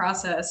understands that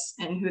process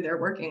and who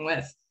they're working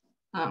with,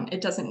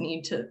 it doesn't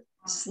need to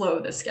slow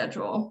the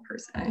schedule per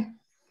se.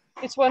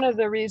 It's one of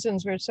the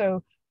reasons we're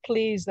so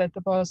pleased that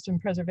the Boston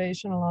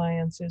Preservation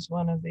Alliance is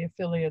one of the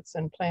affiliates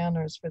and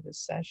planners for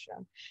this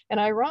session. And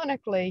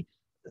ironically,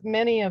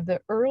 many of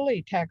the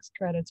early tax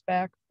credits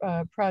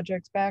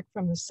projects back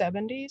from the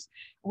 70s,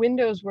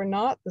 windows were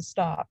not the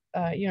stop.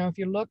 You know, if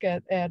you look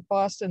at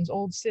Boston's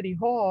old City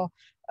Hall,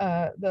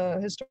 the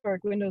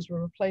historic windows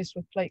were replaced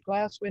with plate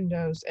glass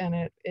windows, and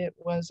it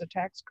was a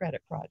tax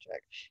credit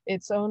project.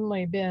 It's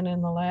only been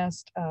in the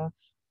last,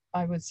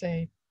 I would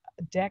say,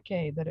 a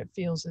decade that it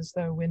feels as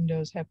though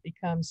windows have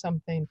become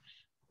something.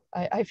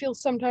 I feel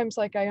sometimes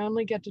like I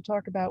only get to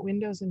talk about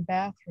windows in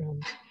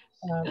bathrooms.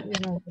 You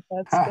know,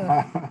 that's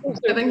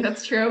I think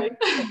that's true.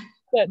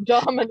 That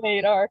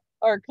dominate our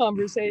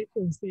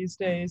conversations these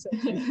days.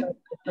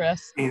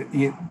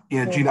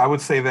 Yeah, Gene, I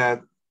would say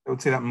that I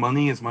would say that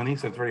money is money,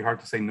 so it's very hard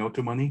to say no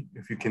to money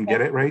if you can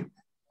get it right.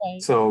 Right.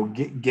 So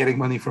getting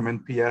money from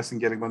NPS and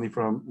getting money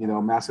from, you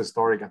know, Mass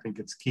Historic, I think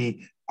it's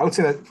key. I would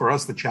say that for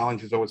us, the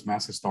challenge is always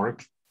Mass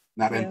Historic,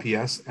 not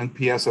NPS.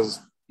 NPS is,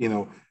 you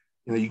know,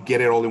 you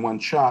get it all in one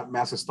shot.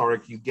 Mass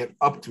Historic, you get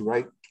up to,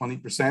 right,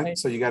 20%. Right.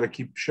 So you got to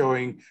keep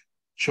showing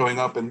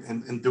up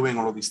and doing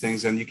all of these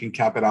things, and you can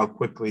cap it out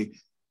quickly,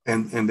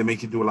 and they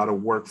make you do a lot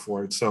of work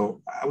for it.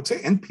 So I would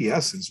say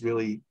NPS is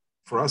really,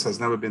 for us, has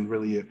never been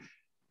really a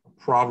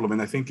problem.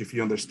 And I think if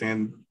you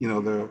understand, you know,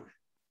 the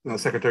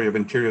Secretary of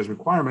Interior's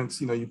requirements,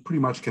 you know, you pretty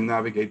much can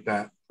navigate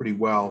that pretty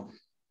well.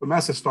 But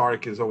Mass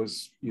Historic is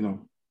always, you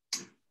know,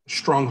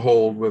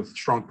 stronghold with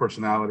strong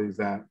personalities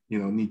that, you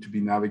know, need to be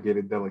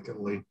navigated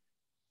delicately.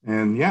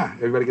 And yeah,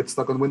 everybody gets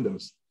stuck on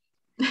Windows.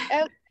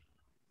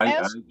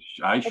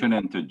 I should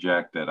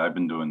interject that I've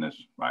been doing this,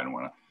 I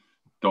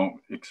don't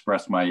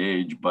express my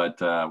age,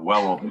 but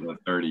well over the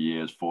 30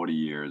 years, 40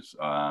 years.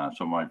 Some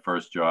of my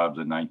first jobs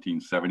in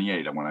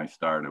 1978, and when I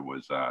started,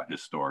 was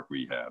historic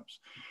rehabs.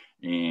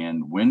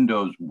 And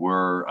Windows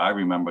I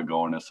remember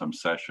going to some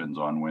sessions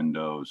on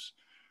Windows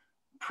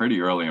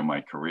pretty early in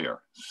my career.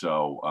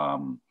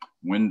 So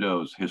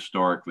Windows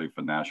historically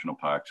for National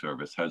Park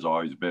Service has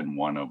always been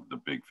one of the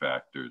big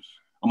factors.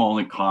 I'm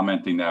only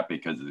commenting that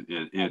because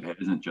it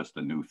isn't just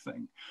a new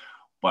thing.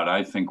 But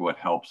I think what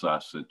helps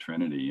us at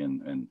Trinity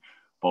and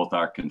both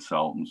our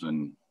consultants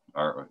and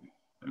our,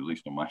 at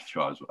least on my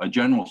jobs, a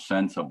general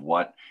sense of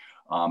what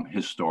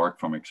historic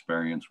from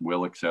experience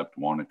will accept,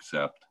 won't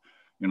accept.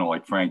 You know,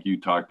 like Frank,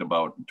 you talked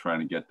about trying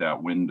to get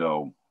that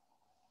window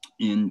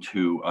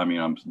into,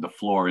 the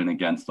floor in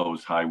against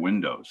those high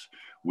windows.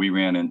 We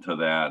ran into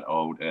that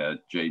out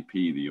at JP,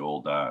 the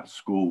old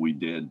school we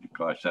did.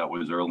 Gosh, that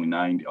was early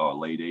 90s or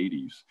late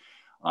 80s.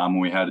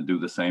 We had to do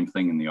the same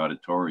thing in the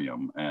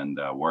auditorium and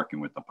working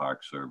with the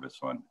Park Service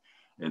on,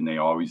 and they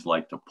always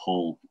like to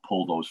pull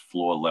those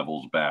floor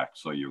levels back.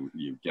 So you're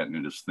getting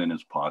it as thin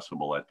as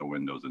possible at the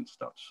windows and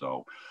stuff.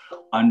 So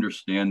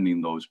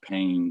understanding those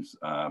pains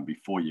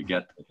before you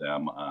get to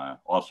them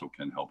also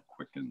can help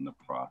quicken the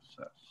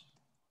process.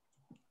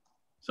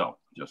 So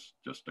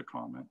just a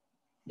comment.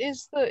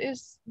 Is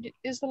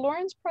the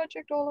Lawrence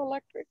project all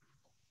electric?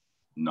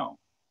 No.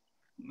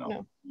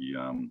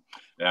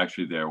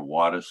 Actually, they're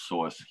water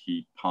source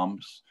heat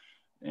pumps,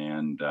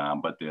 and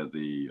but they're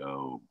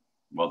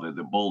they're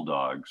the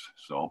Bulldogs,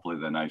 so hopefully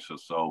they're nicer.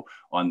 So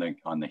on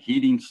the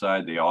heating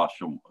side, they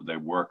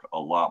work a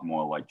lot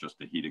more like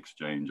just a heat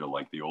exchanger,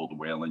 like the old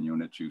Whalen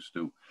units used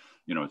to.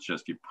 You know, it's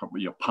just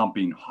you're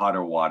pumping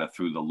hotter water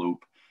through the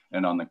loop.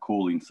 And on the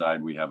cooling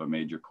side, we have a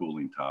major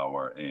cooling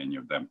tower, and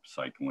you're then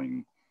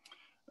cycling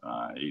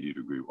 80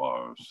 degree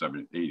or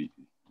 80,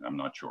 I'm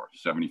not sure,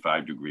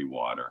 75 degree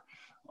water.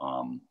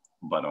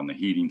 But on the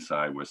heating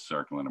side, we're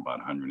circling about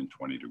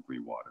 120 degree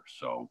water.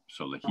 So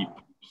the heat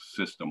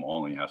system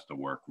only has to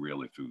work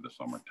really through the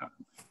summertime,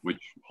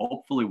 which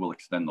hopefully will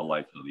extend the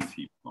life of these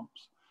heat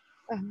pumps.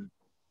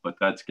 But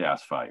that's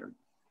gas fired.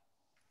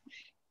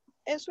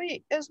 As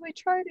we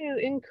try to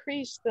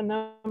increase the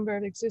number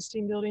of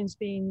existing buildings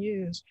being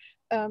used,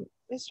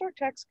 historic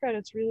tax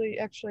credits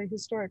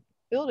historic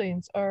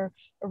buildings are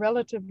a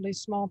relatively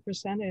small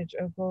percentage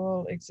of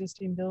all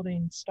existing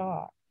building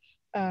stock.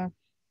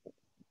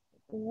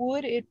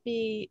 Would it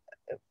be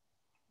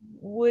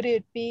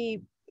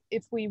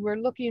if we were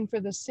looking for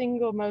the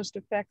single most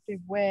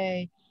effective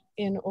way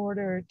in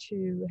order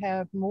to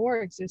have more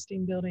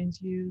existing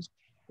buildings used,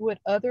 would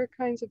other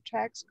kinds of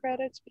tax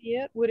credits be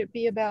it? Would it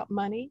be about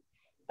money?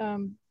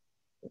 Dan,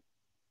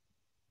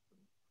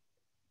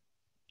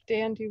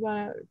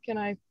 can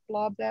I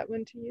lob that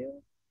one to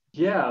you?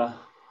 Yeah.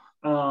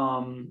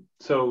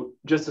 So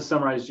just to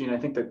summarize, Jean, I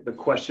think that the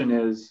question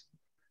is,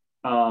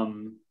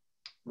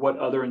 what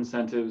other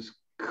incentives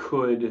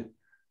could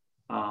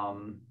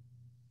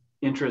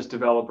interest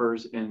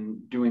developers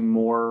in doing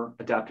more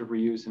adaptive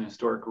reuse and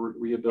historic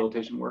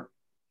rehabilitation work?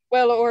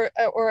 Well, or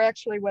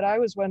actually what I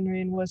was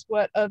wondering was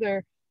what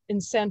other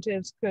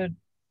incentives could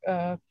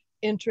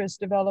interest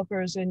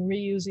developers in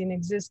reusing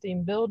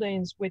existing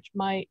buildings which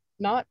might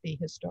not be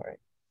historic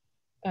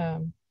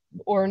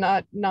or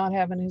not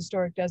have an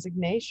historic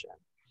designation.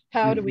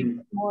 How do we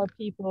get more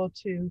people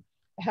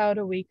how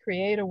do we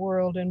create a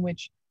world in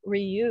which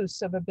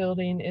reuse of a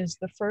building is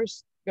the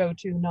first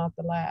go-to, not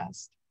the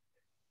last?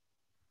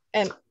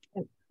 And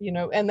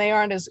they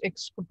aren't as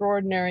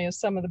extraordinary as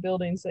some of the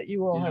buildings that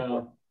you all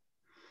have.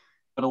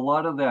 But a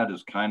lot of that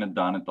is kind of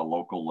done at the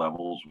local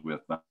levels with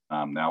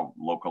now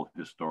local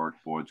historic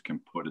boards can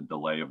put a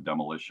delay of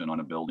demolition on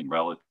a building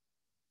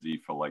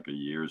relatively for like a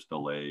year's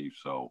delay.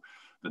 So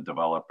the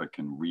developer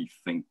can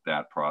rethink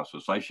that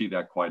process. I see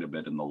that quite a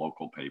bit in the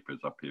local papers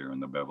up here in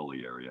the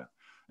Beverly area.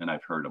 And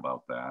I've heard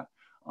about that.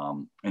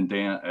 And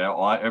Dan,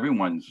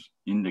 everyone's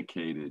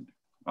indicated,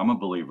 I'm a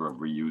believer of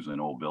reusing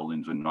old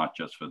buildings and not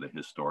just for the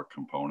historic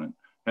component.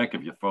 Heck,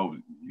 if you throw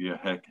your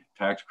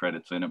tax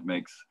credits in, it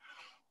makes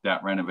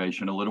that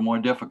renovation a little more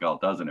difficult,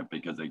 doesn't it?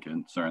 Because they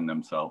concern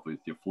themselves with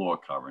your floor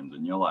coverings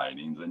and your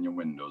lightings and your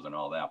windows and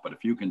all that. But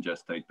if you can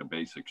just take the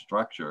basic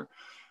structure,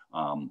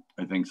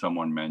 I think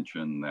someone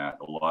mentioned that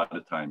a lot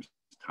of times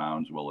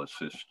towns will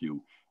assist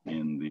you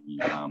in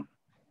the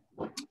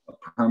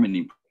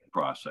permitting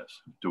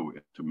process to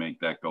make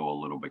that go a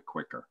little bit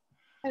quicker.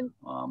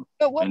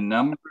 But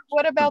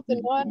what about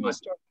the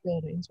non-historic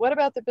buildings? What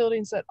about the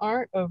buildings that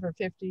aren't over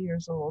 50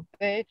 years old?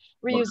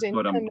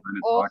 Reusing them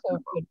also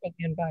good for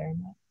the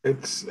environment.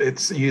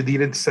 It's you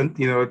needed,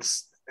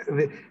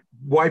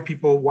 why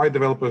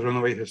developers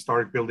renovate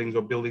historic buildings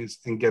or buildings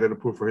and get it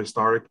approved for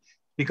historic,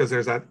 because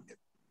there's that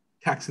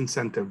tax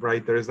incentive,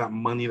 right? There is that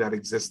money that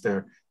exists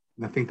there.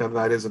 And I think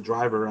that is a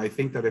driver. I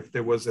think that if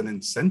there was an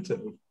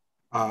incentive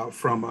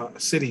from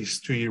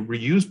cities to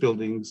reuse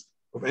buildings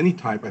of any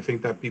type, I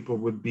think that people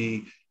would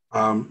be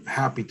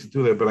happy to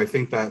do that. But I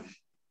think that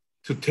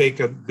to take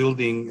a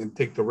building and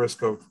take the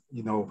risk of,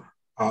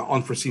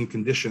 unforeseen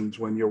conditions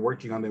when you're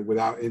working on it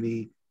without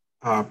any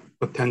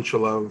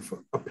potential of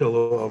a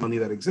pillow of money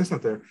that exists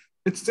out there,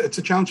 it's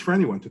a challenge for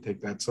anyone to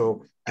take that.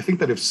 So I think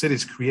that if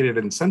cities created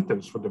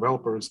incentives for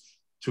developers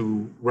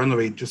to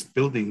renovate just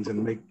buildings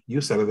and make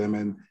use out of them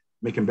and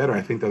make them better,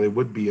 I think that it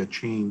would be a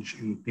change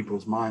in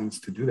people's minds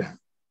to do that.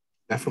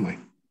 Definitely.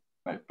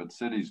 Right, but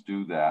cities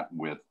do that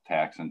with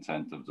tax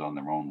incentives on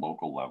their own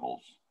local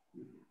levels.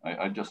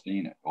 I've just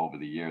seen it over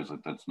the years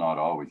that that's not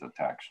always a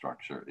tax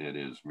structure. It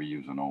is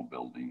reusing old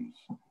buildings.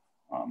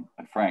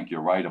 And Frank,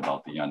 you're right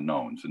about the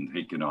unknowns and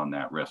taking on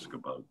that risk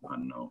about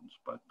unknowns.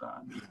 But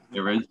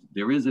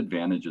there is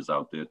advantages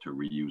out there to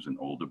reusing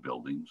older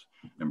buildings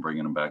and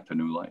bringing them back to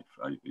new life.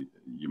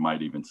 You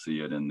might even see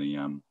it in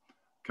the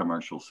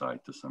commercial side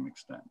to some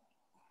extent.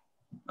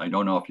 I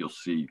don't know if you'll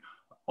see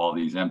all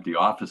these empty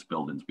office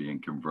buildings being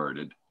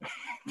converted.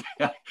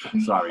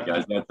 Sorry,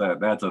 guys,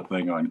 that's a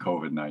thing on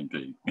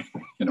COVID-19.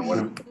 What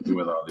do we do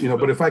with all these?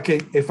 But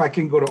if I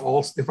can go to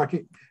Alston, if I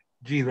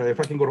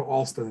can go to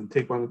Alston and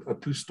take on a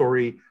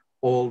 2-story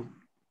old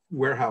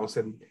warehouse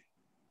and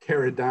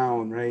tear it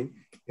down, right,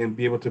 and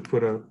be able to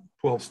put a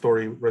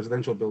 12-story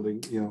residential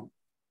building,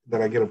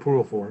 that I get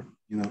approval for,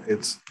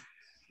 it's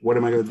what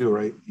am I going to do,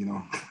 right?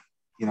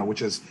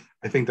 Which is,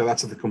 I think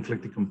that's the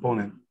conflicting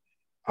component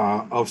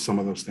of some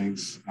of those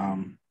things.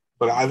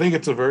 But I think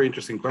it's a very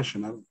interesting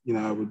question.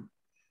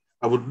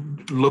 I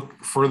would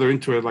look further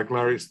into it, like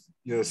Larry's,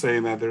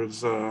 saying that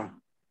there's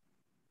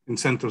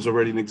incentives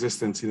already in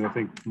existence. I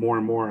think more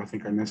and more,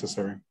 are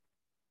necessary.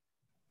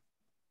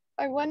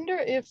 I wonder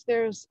if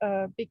there's,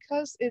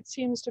 because it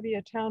seems to be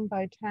a town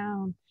by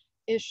town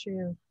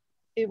issue,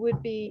 it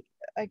would be,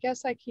 I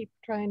guess I keep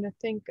trying to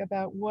think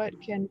about what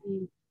can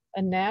be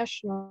a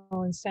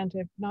national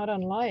incentive, not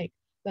unlike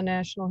the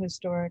National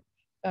Historic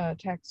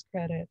tax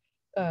credit,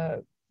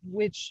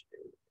 which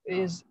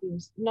is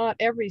not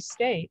every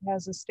state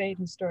has a state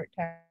historic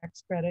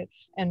tax credit,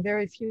 and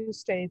very few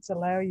states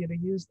allow you to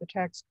use the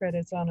tax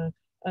credits on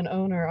an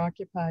owner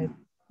occupied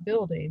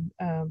building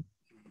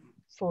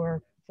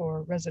for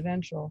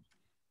residential.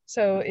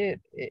 So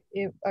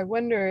I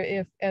wonder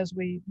if, as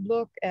we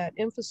look at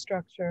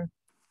infrastructure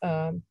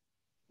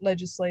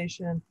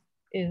legislation,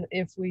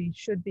 if we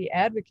should be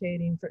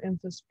advocating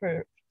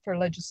for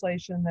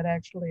legislation that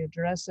actually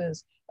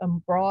addresses a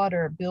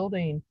broader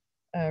building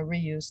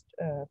reuse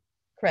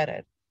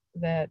credit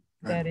that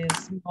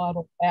is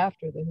modeled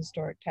after the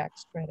historic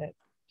tax credit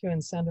to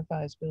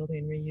incentivize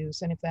building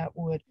reuse, and if that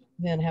would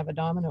then have a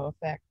domino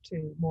effect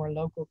to more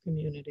local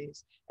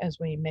communities as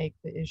we make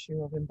the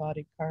issue of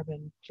embodied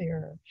carbon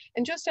clearer.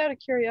 And just out of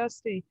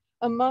curiosity,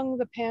 among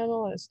the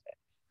panelists,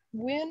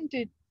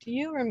 do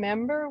you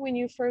remember when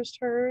you first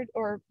heard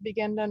or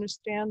began to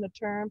understand the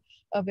term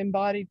of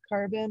embodied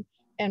carbon,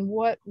 and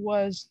what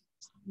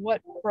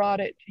brought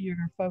it to your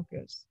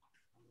focus?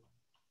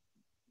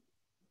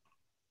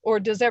 Or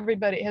has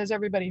everybody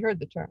heard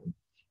the term,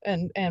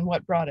 and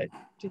what brought it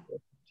to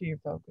your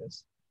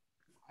focus?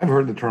 I've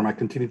heard the term. I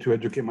continue to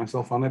educate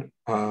myself on it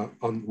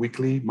on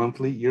weekly,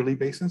 monthly, yearly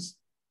basis.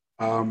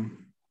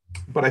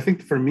 But I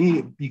think for me,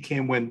 it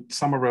became when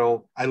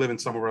Somerville, I live in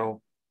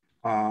Somerville,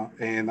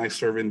 and I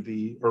serve in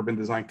the Urban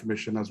Design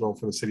Commission as well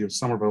for the city of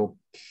Somerville.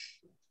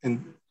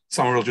 And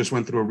Somerville just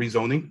went through a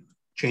rezoning,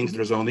 changed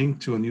their zoning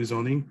to a new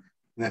zoning.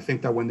 And I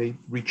think that when they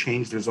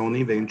rechanged their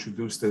zoning, they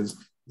introduced as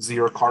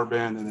zero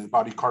carbon and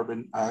embodied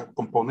carbon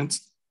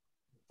components.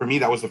 For me,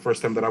 that was the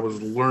first time that I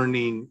was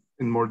learning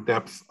in more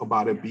depth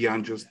about it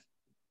beyond just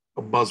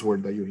a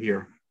buzzword that you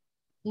hear.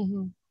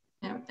 Mm-hmm.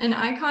 Yeah, and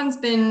ICON's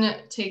been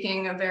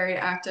taking a very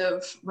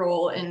active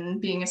role in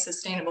being a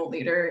sustainable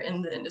leader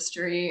in the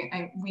industry.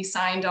 We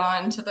signed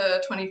on to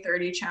the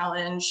 2030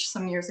 challenge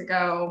some years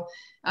ago.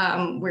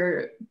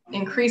 We're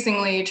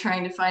increasingly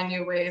trying to find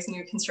new ways,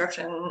 new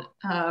construction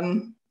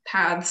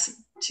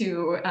paths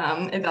to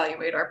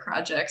evaluate our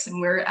projects. And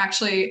we're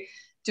actually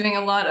doing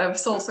a lot of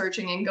soul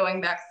searching and going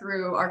back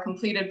through our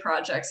completed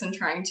projects and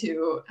trying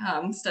to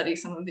study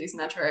some of these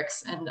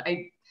metrics. And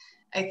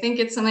I think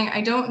it's something,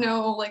 I don't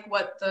know like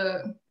what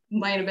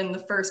might have been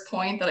the first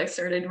point that I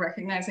started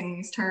recognizing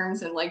these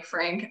terms. And like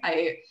Frank,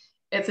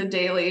 it's a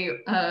daily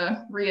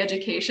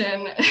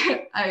re-education.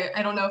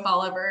 I don't know if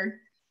I'll ever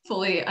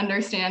fully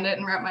understand it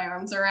and wrap my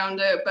arms around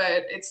it,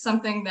 but it's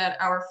something that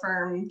our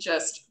firm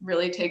just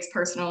really takes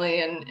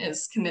personally and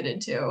is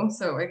committed to.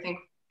 So I think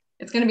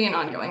it's going to be an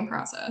ongoing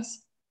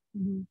process.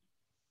 Mm-hmm.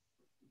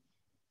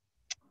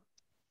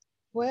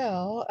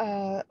 Well,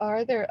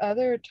 are there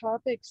other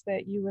topics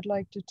that you would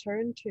like to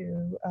turn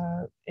to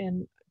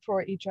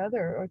for each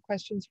other, or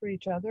questions for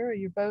each other?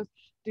 You both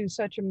do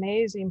such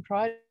amazing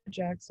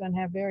projects and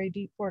have very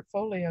deep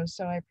portfolios,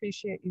 so I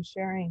appreciate you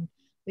sharing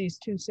these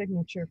two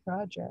signature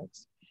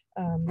projects.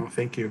 Oh,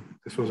 thank you.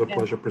 This was a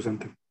pleasure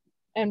presenting.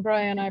 And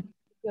Brian, I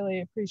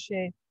really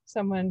appreciate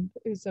someone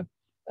who's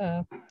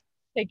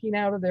taking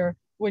out of their,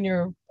 when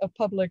you're a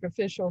public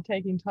official,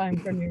 taking time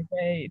from your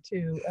day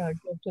to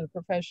give to the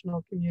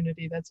professional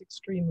community. That's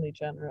extremely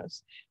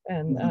generous.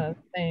 And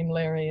same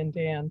Larry and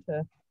Dan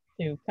to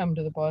come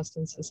to the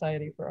Boston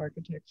Society for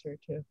Architecture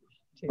to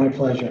my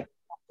pleasure.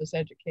 Help us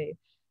educate.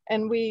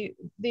 And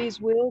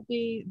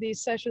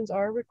these sessions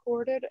are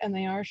recorded and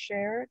they are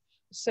shared.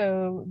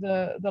 So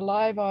the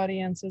live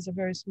audience is a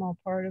very small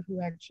part of who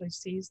actually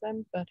sees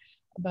them,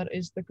 but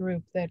is the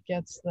group that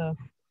gets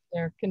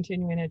their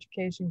continuing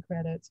education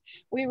credits.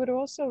 We would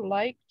also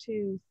like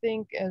to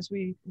think, as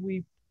we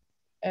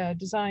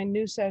design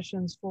new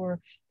sessions for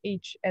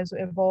each as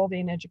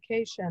evolving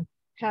education,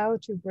 how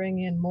to bring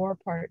in more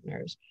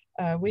partners.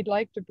 We'd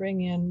like to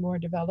bring in more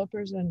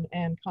developers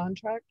and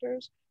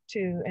contractors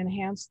to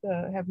enhance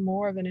have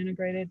more of an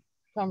integrated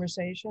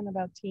conversation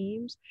about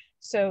teams.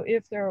 So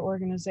if there are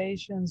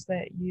organizations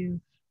that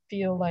you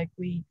feel like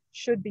we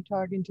should be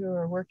talking to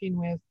or working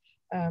with,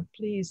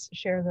 please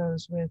share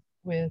those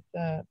with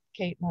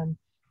Caitlin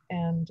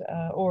and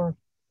or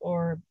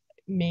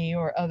me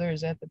or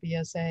others at the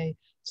BSA,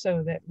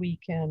 so that we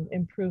can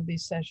improve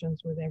these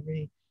sessions with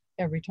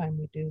every time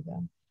we do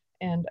them.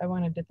 And I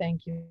wanted to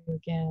thank you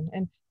again.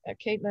 And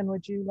Caitlin,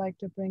 would you like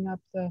to bring up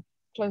the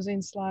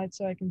closing slide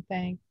so I can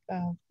thank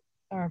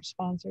our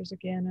sponsors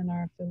again and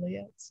our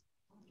affiliates?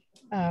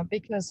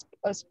 Because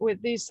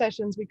with these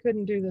sessions, we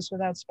couldn't do this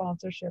without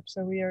sponsorship.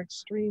 So we are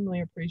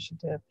extremely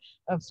appreciative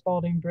of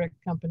Spalding Brick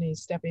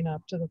companies stepping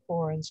up to the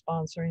fore and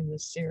sponsoring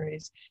this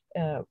series.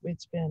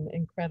 It's been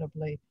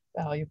incredibly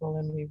valuable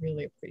and we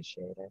really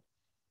appreciate it.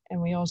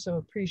 And we also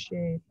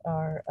appreciate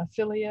our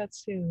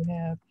affiliates who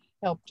have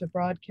helped to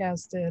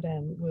broadcast it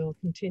and will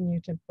continue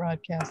to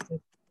broadcast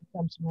it.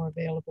 Becomes more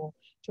available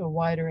to a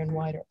wider and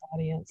wider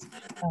audience.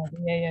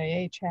 The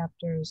AIA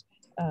chapters,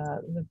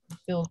 the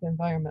Built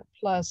Environment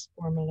Plus,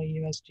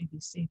 formerly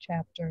USGBC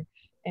chapter,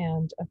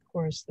 and of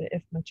course the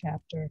IFMA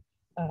chapter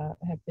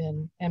have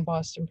been, and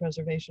Boston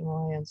Preservation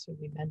Alliance, who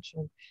we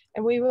mentioned.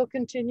 And we will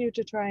continue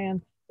to try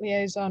and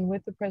liaison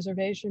with the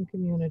preservation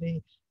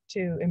community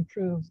to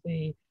improve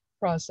the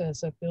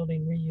process of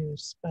building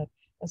reuse. But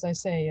as I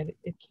say,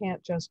 it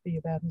can't just be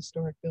about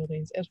historic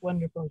buildings, as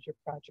wonderful as your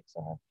projects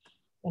are.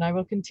 And I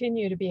will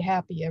continue to be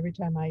happy every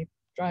time I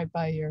drive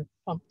by your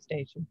pump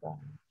station,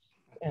 Brian.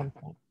 And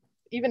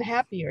even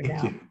happier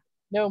now,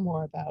 know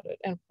more about it.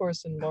 And of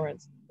course in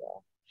Lawrence as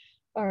well.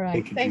 All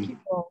right, thank you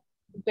all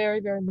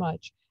very, very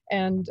much.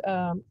 And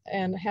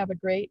have a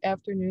great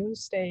afternoon.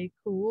 Stay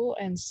cool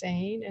and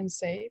sane and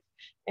safe.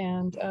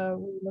 And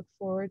we look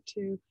forward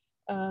to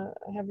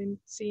having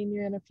seen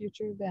you in a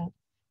future event.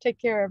 Take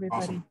care,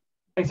 everybody. Awesome.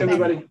 Thanks,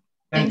 everybody.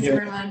 Thanks,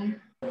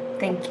 everyone.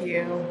 Thank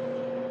you.